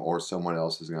sign him, or someone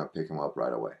else is going to pick him up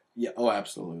right away. Yeah,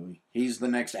 absolutely. He's the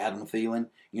next Adam Thielen.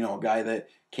 A guy that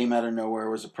came out of nowhere,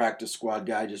 was a practice squad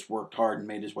guy, just worked hard and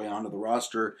made his way onto the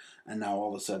roster, and now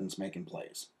all of a sudden is making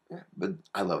plays. Yeah, but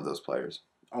I love those players.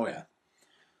 Oh, yeah.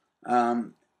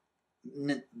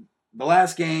 The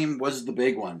last game was the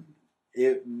big one.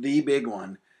 The big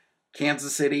one.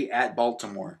 Kansas City at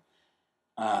Baltimore.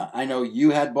 I know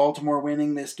you had Baltimore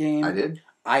winning this game. I did.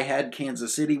 I had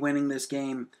Kansas City winning this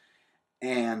game,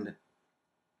 and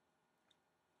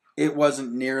it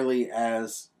wasn't nearly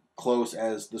as close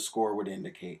as the score would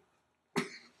indicate.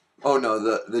 Oh, no,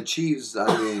 the Chiefs,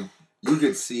 I mean, you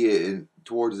could see it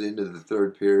towards the end of the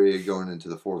third period going into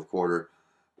the fourth quarter.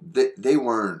 They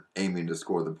weren't aiming to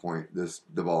score the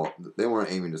ball. They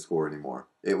weren't aiming to score anymore.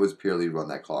 It was purely run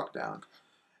that clock down.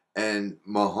 And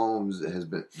Mahomes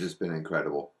has been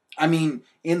incredible. I mean,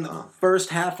 in the first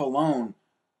half alone,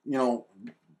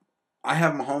 I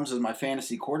have Mahomes as my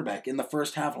fantasy quarterback. In the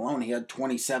first half alone, he had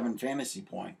 27 fantasy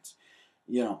points.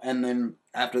 And then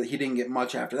he didn't get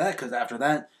much after that, because after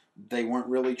that, they weren't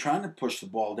really trying to push the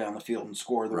ball down the field and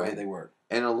score the way they were.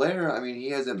 And Allaire, I mean, he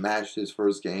hasn't matched his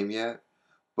first game yet,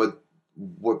 but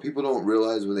what people don't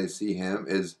realize when they see him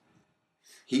is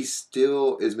he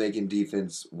still is making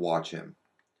defense watch him.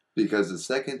 Because the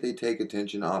second they take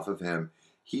attention off of him,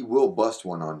 he will bust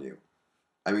one on you.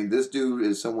 I mean, this dude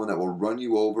is someone that will run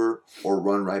you over or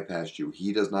run right past you.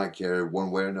 He does not care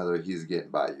one way or another. He's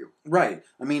getting by you. Right.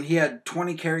 I mean, he had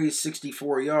 20 carries,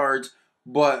 64 yards,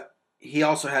 but he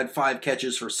also had 5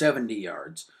 catches for 70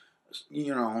 yards.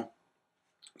 You know,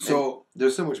 so and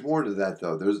there's so much more to that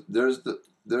though. There is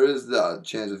the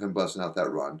chance of him busting out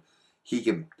that run. He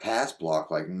can pass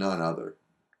block like none other.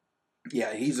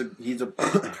 yeah, he's a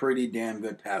pretty damn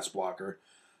good pass blocker,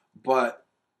 but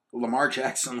Lamar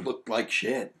Jackson looked like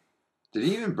shit. Did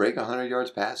he even break 100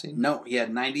 yards passing? No, he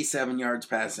had 97 yards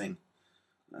passing.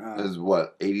 Is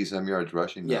what 80-some yards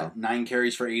rushing? Yeah, now? 9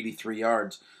 carries for 83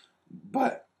 yards.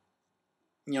 But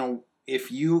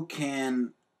if you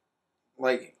can,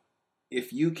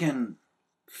 if you can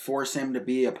force him to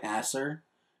be a passer,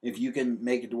 if you can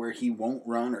make it to where he won't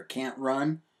run or can't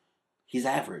run, he's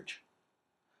average.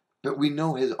 But we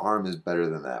know his arm is better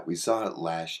than that. We saw it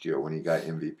last year when he got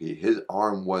MVP. His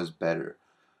arm was better.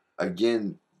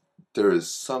 Again, there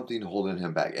is something holding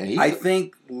him back, and I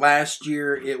think last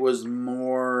year it was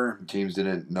more teams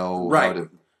didn't know right. how to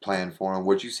plan for him.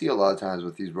 What you see a lot of times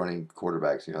with these running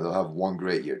quarterbacks, they'll have one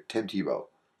great year. Tim Tebow,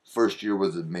 first year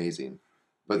was amazing,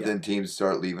 but then teams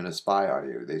start leaving a spy on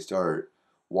you. They start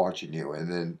watching you, and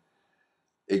then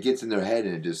it gets in their head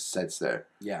and it just sits there.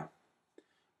 Yeah,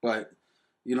 but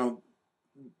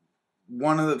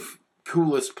one of the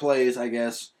coolest plays, I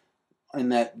guess, in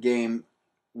that game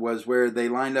was where they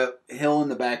lined up Hill in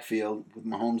the backfield with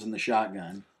Mahomes in the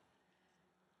shotgun,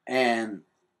 and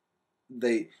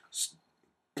they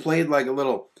played like a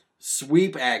little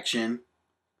sweep action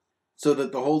so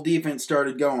that the whole defense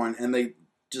started going, and they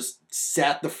just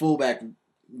sat the fullback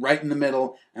right in the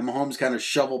middle, and Mahomes kind of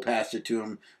shovel passed it to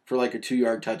him for like a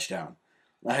 2-yard touchdown.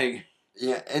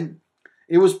 Yeah, and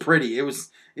it was pretty. It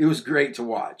was great to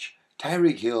watch.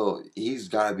 Tyreek Hill, he's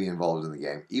got to be involved in the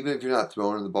game, even if you're not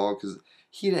throwing the ball, because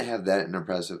he didn't have that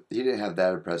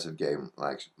impressive game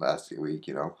like last week,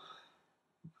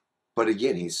 But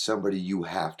again, he's somebody you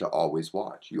have to always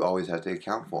watch. You always have to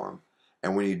account for him.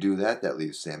 And when you do that, that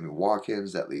leaves Sammy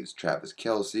Watkins, that leaves Travis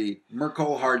Kelce.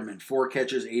 Mecole Hardman, 4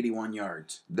 catches, 81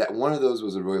 yards. That one of those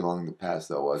was a really long pass,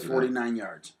 though, wasn't 49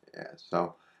 yards. Yeah,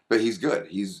 so... But he's good.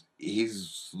 He's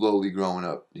slowly growing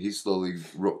up. He's slowly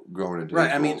growing into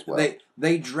his role as well.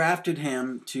 They drafted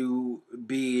him to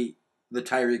be the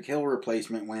Tyreek Hill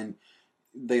replacement when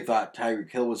they thought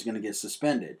Tyreek Hill was going to get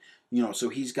suspended. So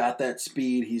he's got that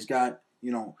speed. He's got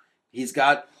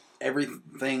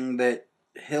everything that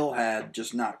Hill had,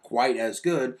 just not quite as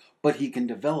good, but he can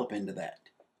develop into that.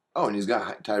 Oh, and he's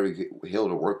got Tyreek Hill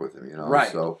to work with him,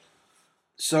 Right.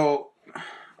 So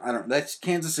I don't. That's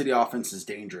Kansas City offense is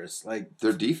dangerous.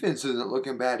 Their defense isn't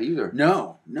looking bad either.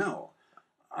 No.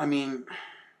 I mean,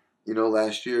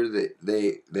 last year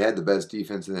they had the best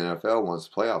defense in the NFL once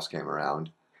the playoffs came around.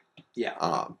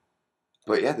 Yeah.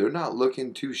 But yeah, they're not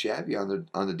looking too shabby on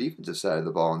the defensive side of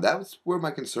the ball, and that was where my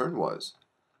concern was.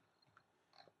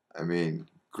 I mean,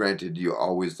 granted, you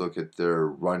always look at their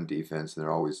run defense, and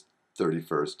they're always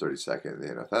 31st, 32nd in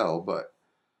the NFL, but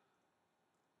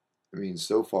I mean,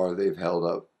 so far they've held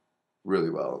up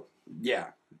really well. Yeah.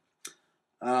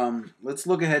 Let's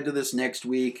look ahead to this next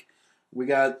week. We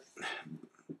got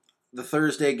the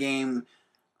Thursday game,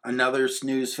 another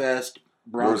snooze fest.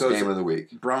 Worst game of the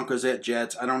week. Broncos at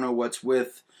Jets. I don't know what's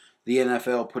with the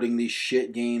NFL putting these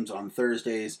shit games on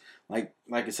Thursdays. Like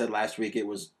I said last week, it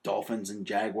was Dolphins and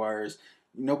Jaguars.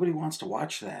 Nobody wants to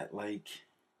watch that.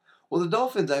 Well, the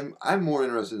Dolphins, I'm more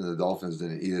interested in the Dolphins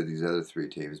than either of these other 3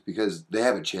 teams because they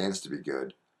have a chance to be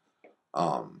good.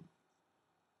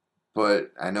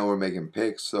 But I know we're making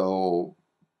picks, so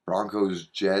Broncos,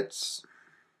 Jets.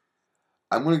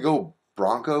 I'm going to go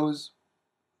Broncos,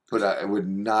 but I would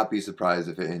not be surprised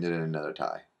if it ended in another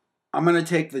tie. I'm going to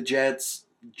take the Jets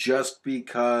just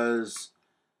because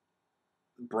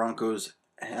Broncos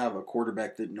have a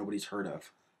quarterback that nobody's heard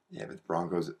of. Yeah, but the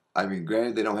Broncos, I mean,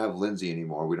 granted, they don't have Lindsey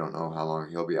anymore. We don't know how long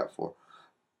he'll be out for.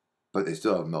 But they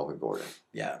still have Melvin Gordon.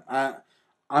 Yeah,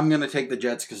 I'm going to take the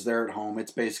Jets because they're at home.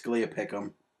 It's basically a pick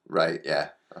 'em. Right, yeah.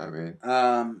 I mean...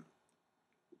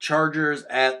 Chargers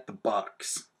at the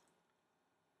Bucks.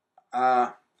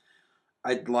 I'd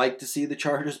like to see the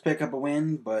Chargers pick up a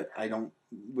win, but I don't...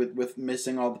 With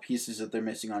missing all the pieces that they're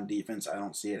missing on defense, I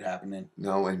don't see it happening.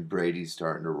 No, and Brady's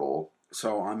starting to roll.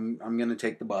 So I'm going to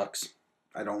take the Bucks.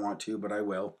 I don't want to, but I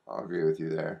will. I'll agree with you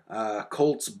there.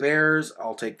 Colts, Bears.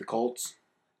 I'll take the Colts.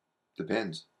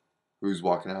 Depends. Who's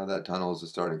walking out of that tunnel as the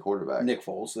starting quarterback? Nick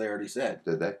Foles, they already said.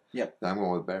 Did they? Yep. I'm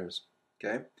going with Bears.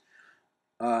 Okay.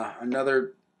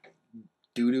 Another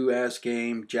doo-doo-ass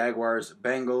game. Jaguars,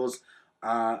 Bengals.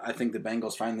 I think the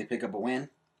Bengals finally pick up a win.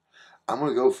 I'm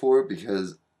going to go for it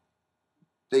because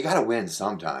they got to win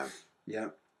sometime. Yeah.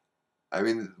 I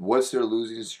mean, what's their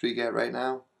losing streak at right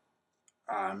now?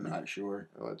 I'm not sure.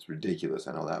 Oh, it's ridiculous.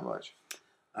 I know that much.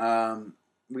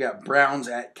 We got Browns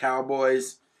at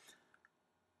Cowboys.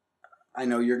 I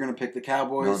know you're going to pick the No,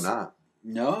 Cowboys. I'm not.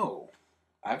 No.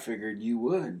 I figured you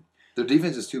would. Their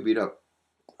defense is too beat up.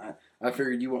 I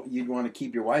figured you'd want to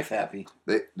keep your wife happy.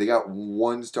 They got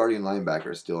one starting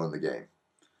linebacker still in the game.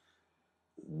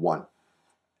 One.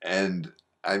 And,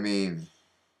 I mean,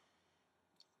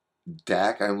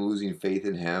 Dak, I'm losing faith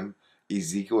in him.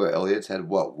 Ezekiel Elliott's had,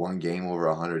 one game over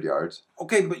 100 yards?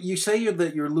 Okay, but you say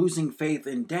you're losing faith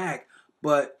in Dak,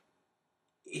 but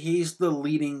he's the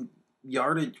leading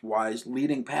yardage-wise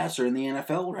leading passer in the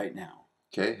NFL right now.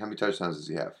 Okay, how many touchdowns does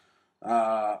he have?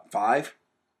 5.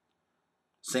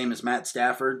 Same as Matt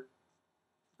Stafford.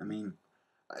 I mean,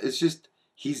 It's just,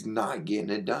 he's not getting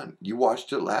it done. You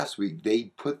watched it last week. They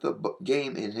put the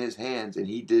game in his hands, and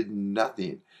he did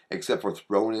nothing except for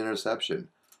throw an interception.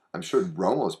 I'm sure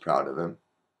Romo's proud of him.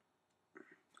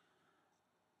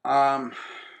 I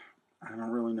don't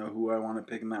really know who I want to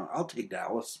pick him out. I'll take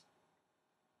Dallas.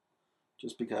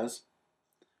 Just because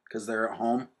they're at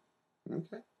home.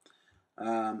 Okay.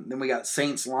 Then we got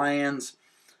Saints-Lions.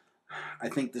 I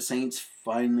think the Saints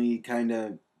finally kind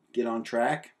of get on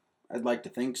track. I'd like to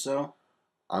think so.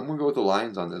 I'm going to go with the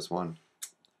Lions on this one.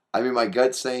 I mean, my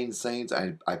gut's saying Saints.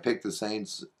 I picked the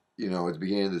Saints, at the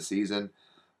beginning of the season.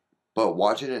 But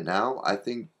watching it now, I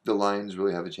think the Lions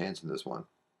really have a chance in this one.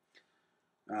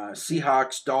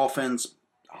 Seahawks, Dolphins,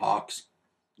 Hawks.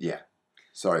 Yeah.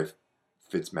 Sorry,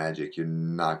 Fitzmagic. You're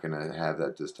not going to have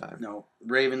that this time. No.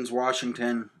 Ravens,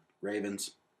 Washington,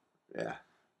 Ravens. Yeah.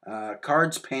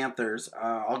 Cards, Panthers.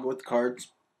 I'll go with the Cards.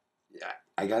 Yeah,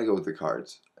 I got to go with the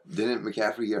Cards. Didn't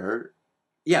McCaffrey get hurt?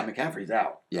 Yeah, McCaffrey's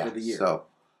out Yeah, for the year. So,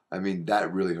 I mean,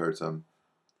 that really hurts him.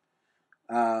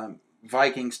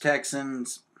 Vikings,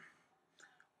 Texans.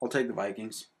 I'll take the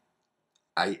Vikings.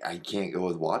 I can't go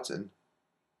with Watson.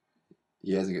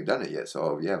 He hasn't done it yet,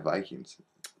 so yeah, Vikings.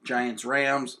 Giants,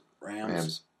 Rams.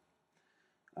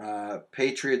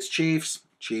 Patriots, Chiefs.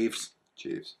 Chiefs.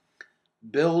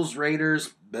 Bills, Raiders.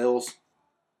 Bills.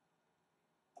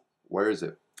 Where is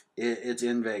it? It's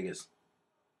in Vegas.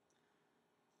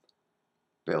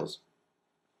 Bills.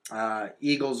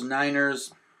 Eagles,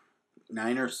 Niners.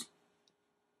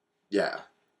 Yeah.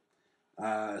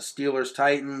 Steelers,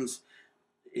 Titans.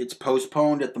 It's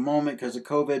postponed at the moment because of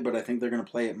COVID, but I think they're going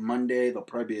to play it Monday. There'll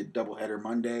probably be a doubleheader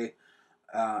Monday.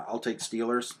 I'll take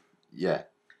Steelers. Yeah.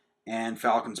 And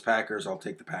Falcons, Packers. I'll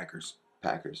take the Packers.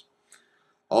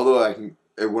 Although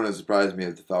it wouldn't surprise me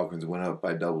if the Falcons went up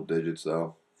by double digits,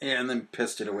 though. Yeah, and then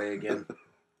pissed it away again.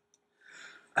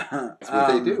 That's what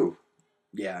they do.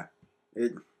 Yeah.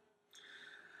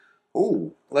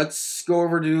 Oh. Let's go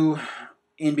over to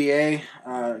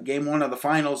NBA. Game 1 of the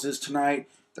finals is tonight.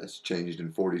 That's changed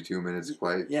in 42 minutes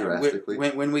quite drastically.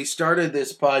 When we started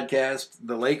this podcast,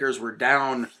 the Lakers were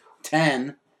down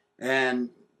 10, and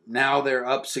now they're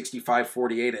up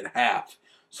 65-48 at half.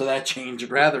 So that changed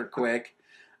rather quick.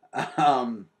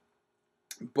 But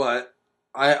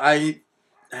I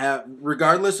have,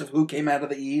 regardless of who came out of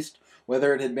the East,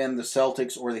 whether it had been the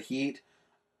Celtics or the Heat,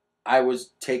 I was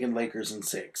taking Lakers in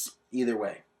 6. Either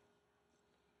way.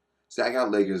 See, I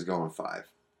got Lakers going 5.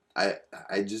 I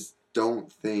just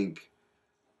don't think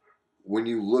when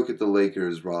you look at the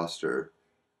Lakers roster,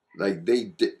 like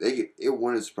it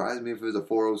wouldn't surprise me if it was a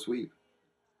 4-0 sweep.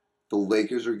 The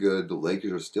Lakers are good. The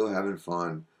Lakers are still having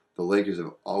fun. The Lakers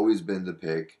have always been the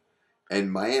pick.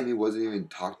 And Miami wasn't even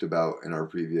talked about in our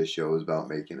previous shows about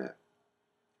making it.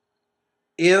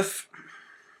 If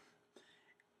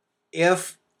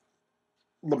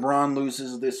LeBron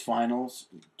loses this finals,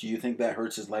 do you think that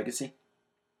hurts his legacy?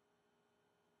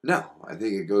 No, I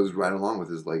think it goes right along with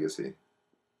his legacy.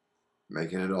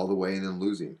 Making it all the way and then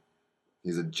losing.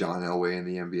 He's a John Elway in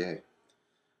the NBA.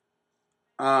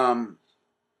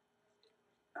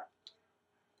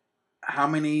 How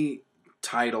many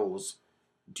titles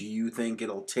do you think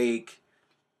it'll take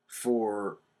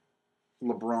for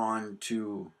LeBron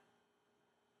to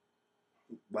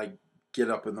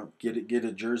get up in get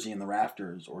a jersey in the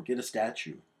rafters or get a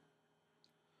statue?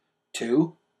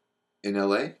 2? In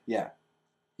LA? Yeah.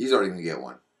 He's already gonna get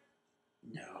one.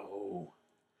 No.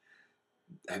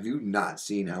 Have you not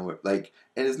seen how it and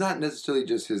it's not necessarily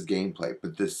just his gameplay,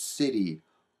 but the city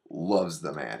loves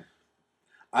the man.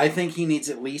 I think he needs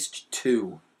at least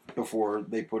 2 before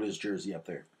they put his jersey up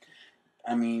there.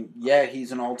 I mean, yeah,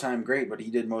 he's an all-time great, but he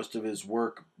did most of his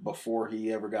work before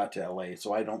he ever got to LA.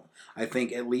 So I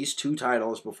think at least 2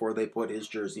 titles before they put his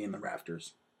jersey in the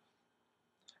rafters.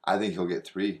 I think he'll get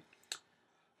 3.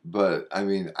 But I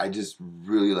mean, I just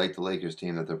really like the Lakers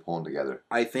team that they're pulling together.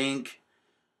 I think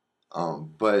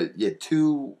but yeah,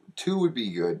 2 would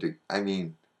be good.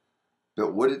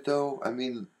 But would it though? I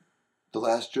mean, the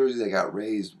last jersey that got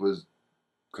raised was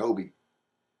Kobe.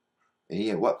 And he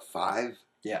had, what, 5?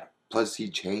 Yeah. Plus, he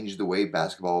changed the way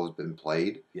basketball has been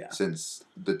played Yeah. since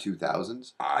the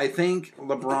 2000s. I think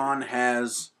LeBron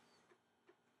has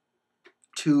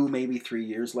 2, maybe 3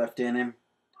 years left in him.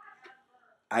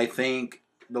 I think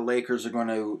the Lakers are going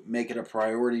to make it a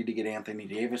priority to get Anthony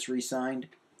Davis re-signed.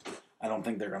 I don't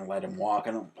think they're going to let him walk.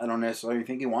 I don't necessarily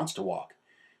think he wants to walk.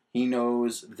 He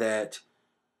knows that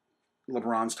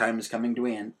LeBron's time is coming to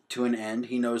an end.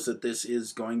 He knows that this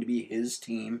is going to be his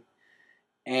team.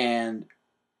 And,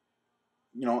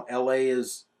 LA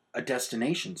is a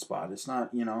destination spot. It's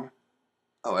not,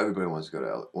 Oh, everybody wants to go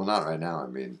to LA. Well, not right now. I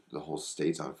mean, the whole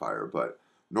state's on fire. But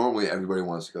normally, everybody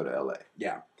wants to go to LA.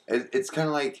 Yeah. It's kind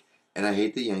of like, and I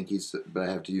hate the Yankees, but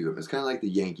I have to use them. It's kind of like the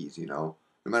Yankees, No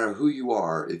matter who you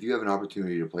are, if you have an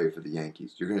opportunity to play for the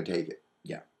Yankees, you're going to take it.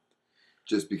 Yeah.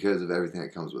 Just because of everything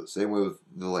that comes with it. Same way with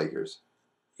the Lakers.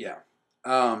 Yeah.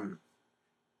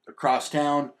 Across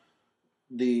town,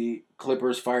 the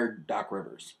Clippers fired Doc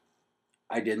Rivers.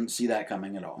 I didn't see that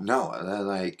coming at all. No,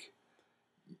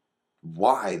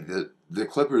 why? The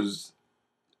Clippers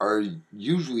are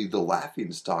usually the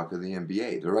laughing stock of the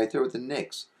NBA. They're right there with the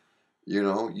Knicks.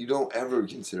 You don't ever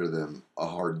consider them a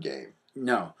hard game.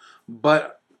 No.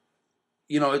 But,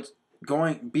 it's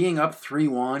being up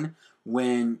 3-1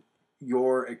 when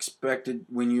you're expected,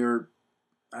 when you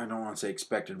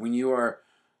are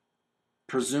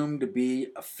presumed to be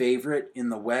a favorite in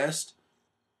the West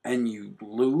and you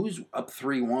lose up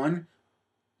 3-1,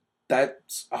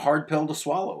 that's a hard pill to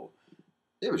swallow.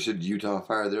 Yeah, but should Utah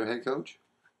fire their head coach?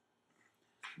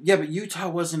 Yeah, but Utah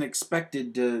wasn't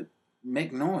expected to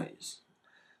make noise.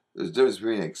 There's a difference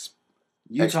between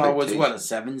Utah was, what, a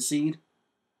 7 seed?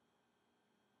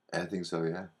 I think so,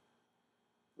 yeah.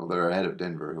 Well, they're ahead of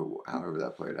Denver, however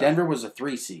that played out. Denver was a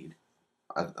 3 seed.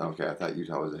 I thought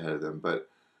Utah was ahead of them. But,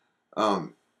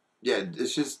 yeah,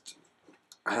 it's just,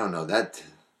 I don't know.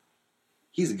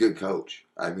 He's a good coach.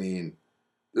 I mean,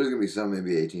 there's going to be some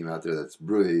NBA team out there that's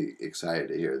really excited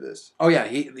to hear this. Oh, yeah,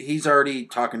 he's already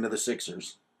talking to the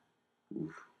Sixers.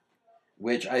 Oof.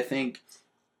 Which I think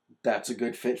that's a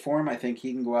good fit for him. I think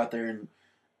he can go out there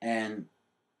and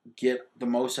get the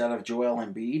most out of Joel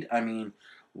Embiid. I mean,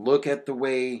 look at the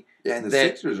way... Yeah, and the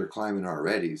Sixers are climbing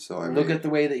already, so look at the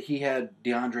way that he had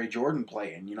DeAndre Jordan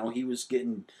playing. He was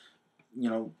getting...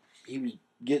 he was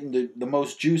getting the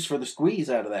most juice for the squeeze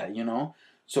out of that,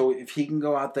 So if he can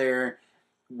go out there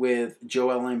with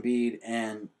Joel Embiid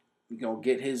and,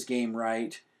 get his game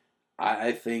right,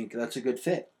 I think that's a good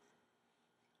fit.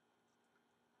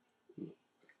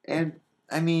 And,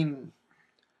 I mean,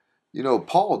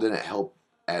 Paul didn't help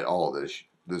at all this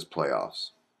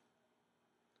playoffs.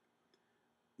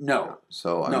 No.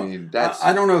 So, no. I mean, that's...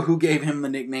 I don't know who gave him the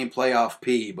nickname Playoff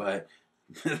P, but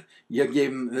you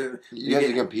gave him... You have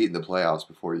to compete in the playoffs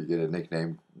before you get a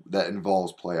nickname that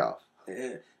involves playoff.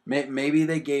 Maybe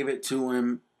they gave it to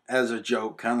him as a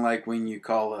joke, kind of like when you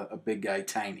call a big guy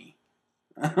tiny.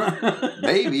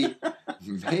 Maybe. I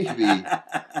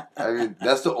mean,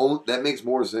 that makes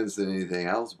more sense than anything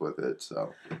else with it.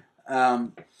 So,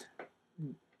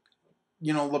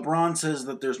 LeBron says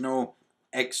that there's no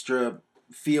extra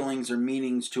feelings or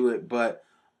meanings to it, but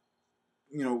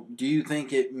do you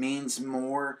think it means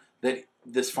more that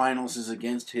this finals is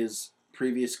against his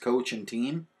previous coach and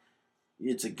team?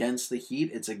 It's against the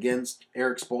Heat. It's against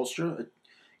Eric Spoelstra,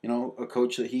 a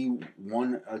coach that he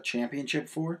won a championship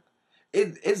for.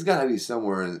 It's got to be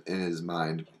somewhere in his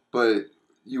mind, but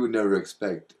you would never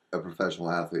expect a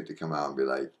professional athlete to come out and be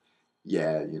like,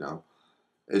 yeah,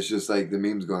 It's just like the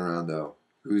memes going around, though.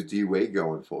 Who's D. Wade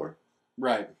going for?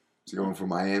 Right. Is he going for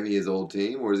Miami, his old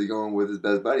team, or is he going with his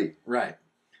best buddy? Right.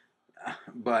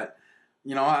 But,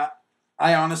 I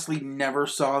honestly never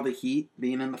saw the Heat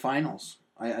being in the finals.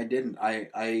 I didn't.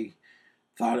 I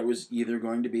thought it was either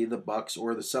going to be the Bucks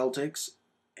or the Celtics,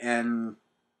 and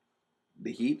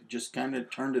the Heat just kind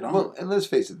of turned it on. Well, and let's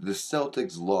face it, the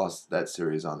Celtics lost that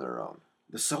series on their own.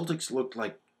 The Celtics looked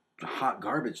like hot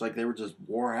garbage, like they were just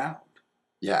wore out.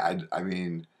 Yeah, I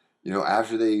mean,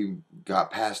 after they got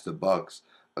past the Bucks,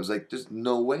 I was like, there's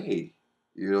no way.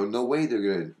 No way they're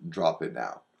going to drop it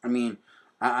now. I mean,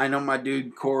 I know my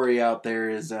dude Corey out there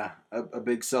is a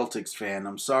big Celtics fan.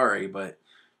 I'm sorry, but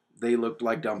they looked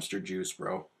like dumpster juice,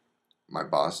 bro. My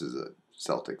boss is a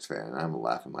Celtics fan, and I'm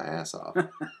laughing my ass off.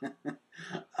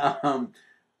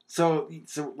 So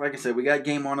like I said, we got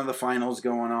game 1 of the finals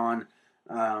going on.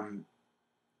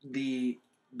 The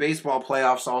baseball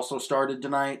playoffs also started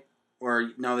tonight, or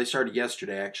no, they started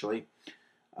yesterday actually.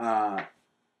 I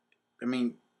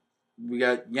mean, we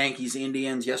got Yankees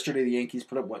Indians. Yesterday the Yankees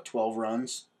put up 12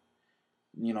 runs,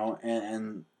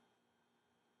 and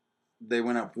they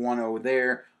went up 1-0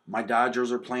 there. My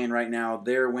Dodgers are playing right now.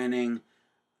 They're winning.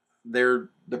 They're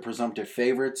the presumptive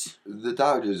favorites. The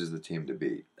Dodgers is the team to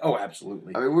beat. Oh,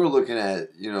 absolutely. I mean, we were looking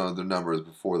at, the numbers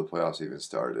before the playoffs even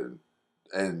started,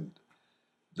 and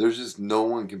there's just no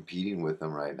one competing with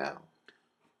them right now.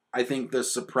 I think the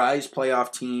surprise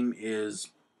playoff team is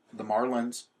the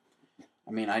Marlins.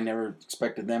 I mean, I never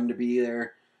expected them to be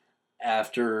there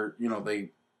after,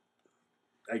 they,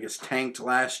 I guess, tanked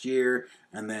last year,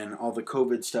 and then all the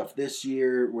COVID stuff this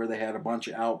year where they had a bunch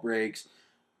of outbreaks.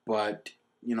 But,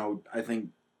 I think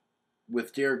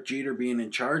with Derek Jeter being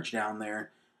in charge down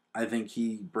there, I think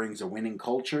he brings a winning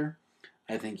culture.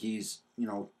 I think he's,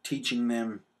 teaching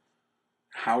them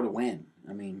how to win.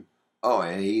 I mean... Oh,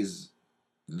 and he's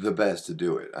the best to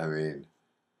do it. I mean,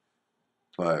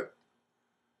 but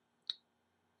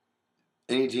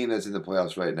any team that's in the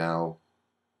playoffs right now,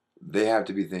 they have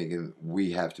to be thinking,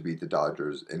 we have to beat the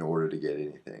Dodgers in order to get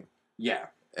anything. Yeah.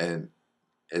 And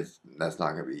that's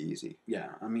not going to be easy. Yeah.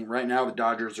 I mean, right now the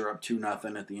Dodgers are up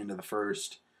 2-0 at the end of the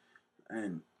first.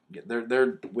 And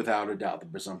they're without a doubt the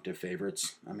presumptive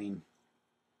favorites. I mean...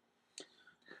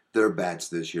 Their bats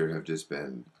this year have just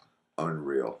been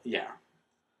unreal. Yeah.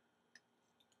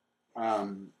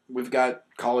 We've got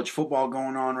college football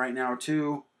going on right now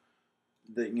too.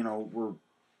 That we're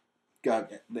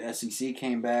got the SEC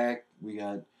came back. We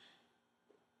got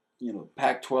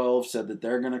Pac-12 said that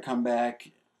they're going to come back.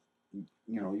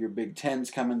 Your Big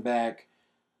Ten's coming back.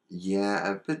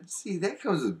 Yeah, but see, that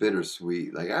comes with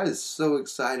bittersweet. Like, I was so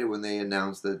excited when they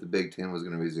announced that the Big Ten was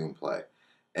going to resume play.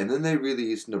 And then they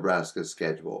released Nebraska's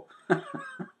schedule.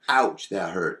 Ouch,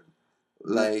 that hurt.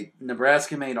 Like,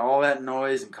 Nebraska made all that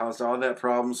noise and caused all that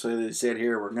problem, so they said,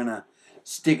 here, we're going to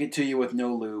stick it to you with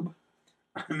no lube.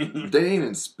 I mean... They didn't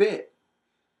even spit.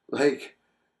 Like,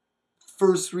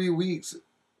 first 3 weeks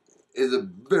is a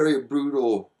very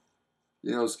brutal,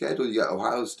 schedule. You got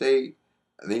Ohio State,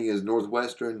 I think it's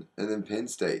Northwestern, and then Penn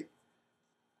State.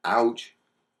 Ouch.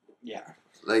 Yeah.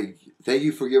 Like, thank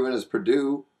you for giving us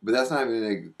Purdue, but that's not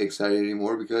even exciting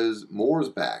anymore because Moore's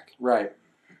back. Right.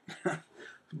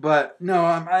 But no,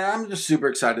 I'm just super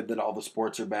excited that all the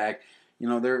sports are back.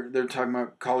 They're talking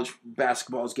about college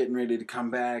basketball is getting ready to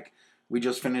come back. We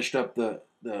just finished up the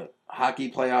hockey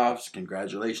playoffs.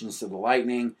 Congratulations to the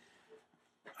Lightning.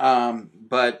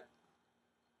 But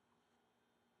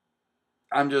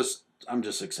I'm just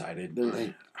excited.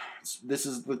 This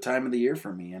is the time of the year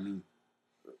for me. I mean,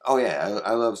 oh yeah,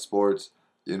 I love sports.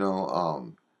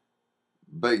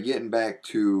 But getting back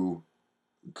to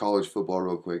college football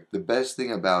real quick, the best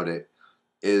thing about it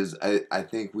is I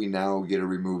think we now get to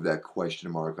remove that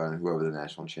question mark on whoever the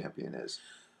national champion is.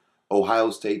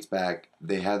 Ohio State's back.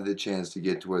 They have the chance to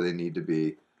get to where they need to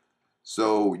be.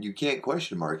 So you can't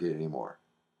question mark it anymore.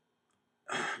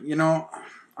 I'm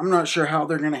not sure how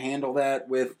they're going to handle that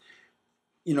with,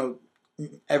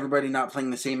 everybody not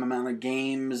playing the same amount of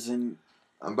games. And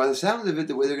by the sounds of it,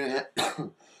 the way they're going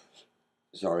to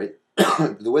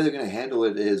the way they're going to handle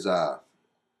it is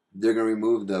they're going to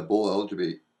remove the bowl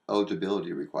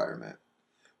eligibility requirement,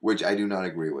 which I do not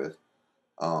agree with.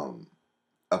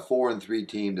 A 4-3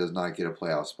 team does not get a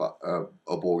playoff spot,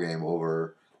 a bowl game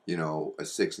over, a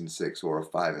 6-6 or a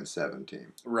 5-7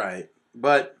 team. Right,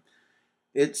 but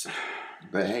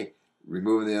But hey,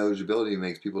 removing the eligibility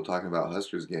makes people talking about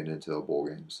Huskers getting into a bowl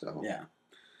game. So yeah,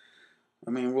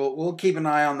 I mean we'll keep an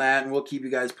eye on that, and we'll keep you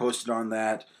guys posted on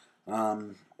that.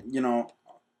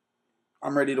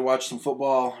 I'm ready to watch some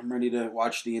football. I'm ready to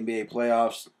watch the NBA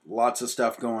playoffs. Lots of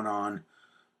stuff going on.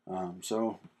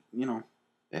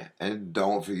 Yeah, and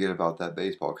don't forget about that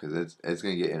baseball because it's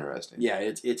going to get interesting. Yeah,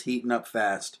 it's heating up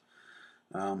fast.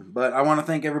 But I want to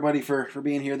thank everybody for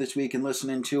being here this week and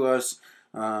listening to us.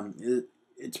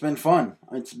 It's been fun.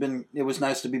 It was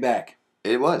nice to be back.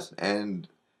 It was, and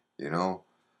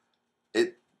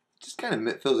it just kind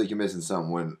of feels like you're missing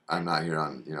something when I'm not here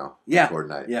on record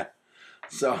night. Yeah.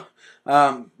 So,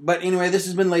 but anyway, this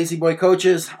has been Lazy Boy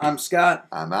Coaches. I'm Scott.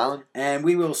 I'm Alan, and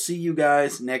we will see you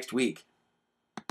guys next week.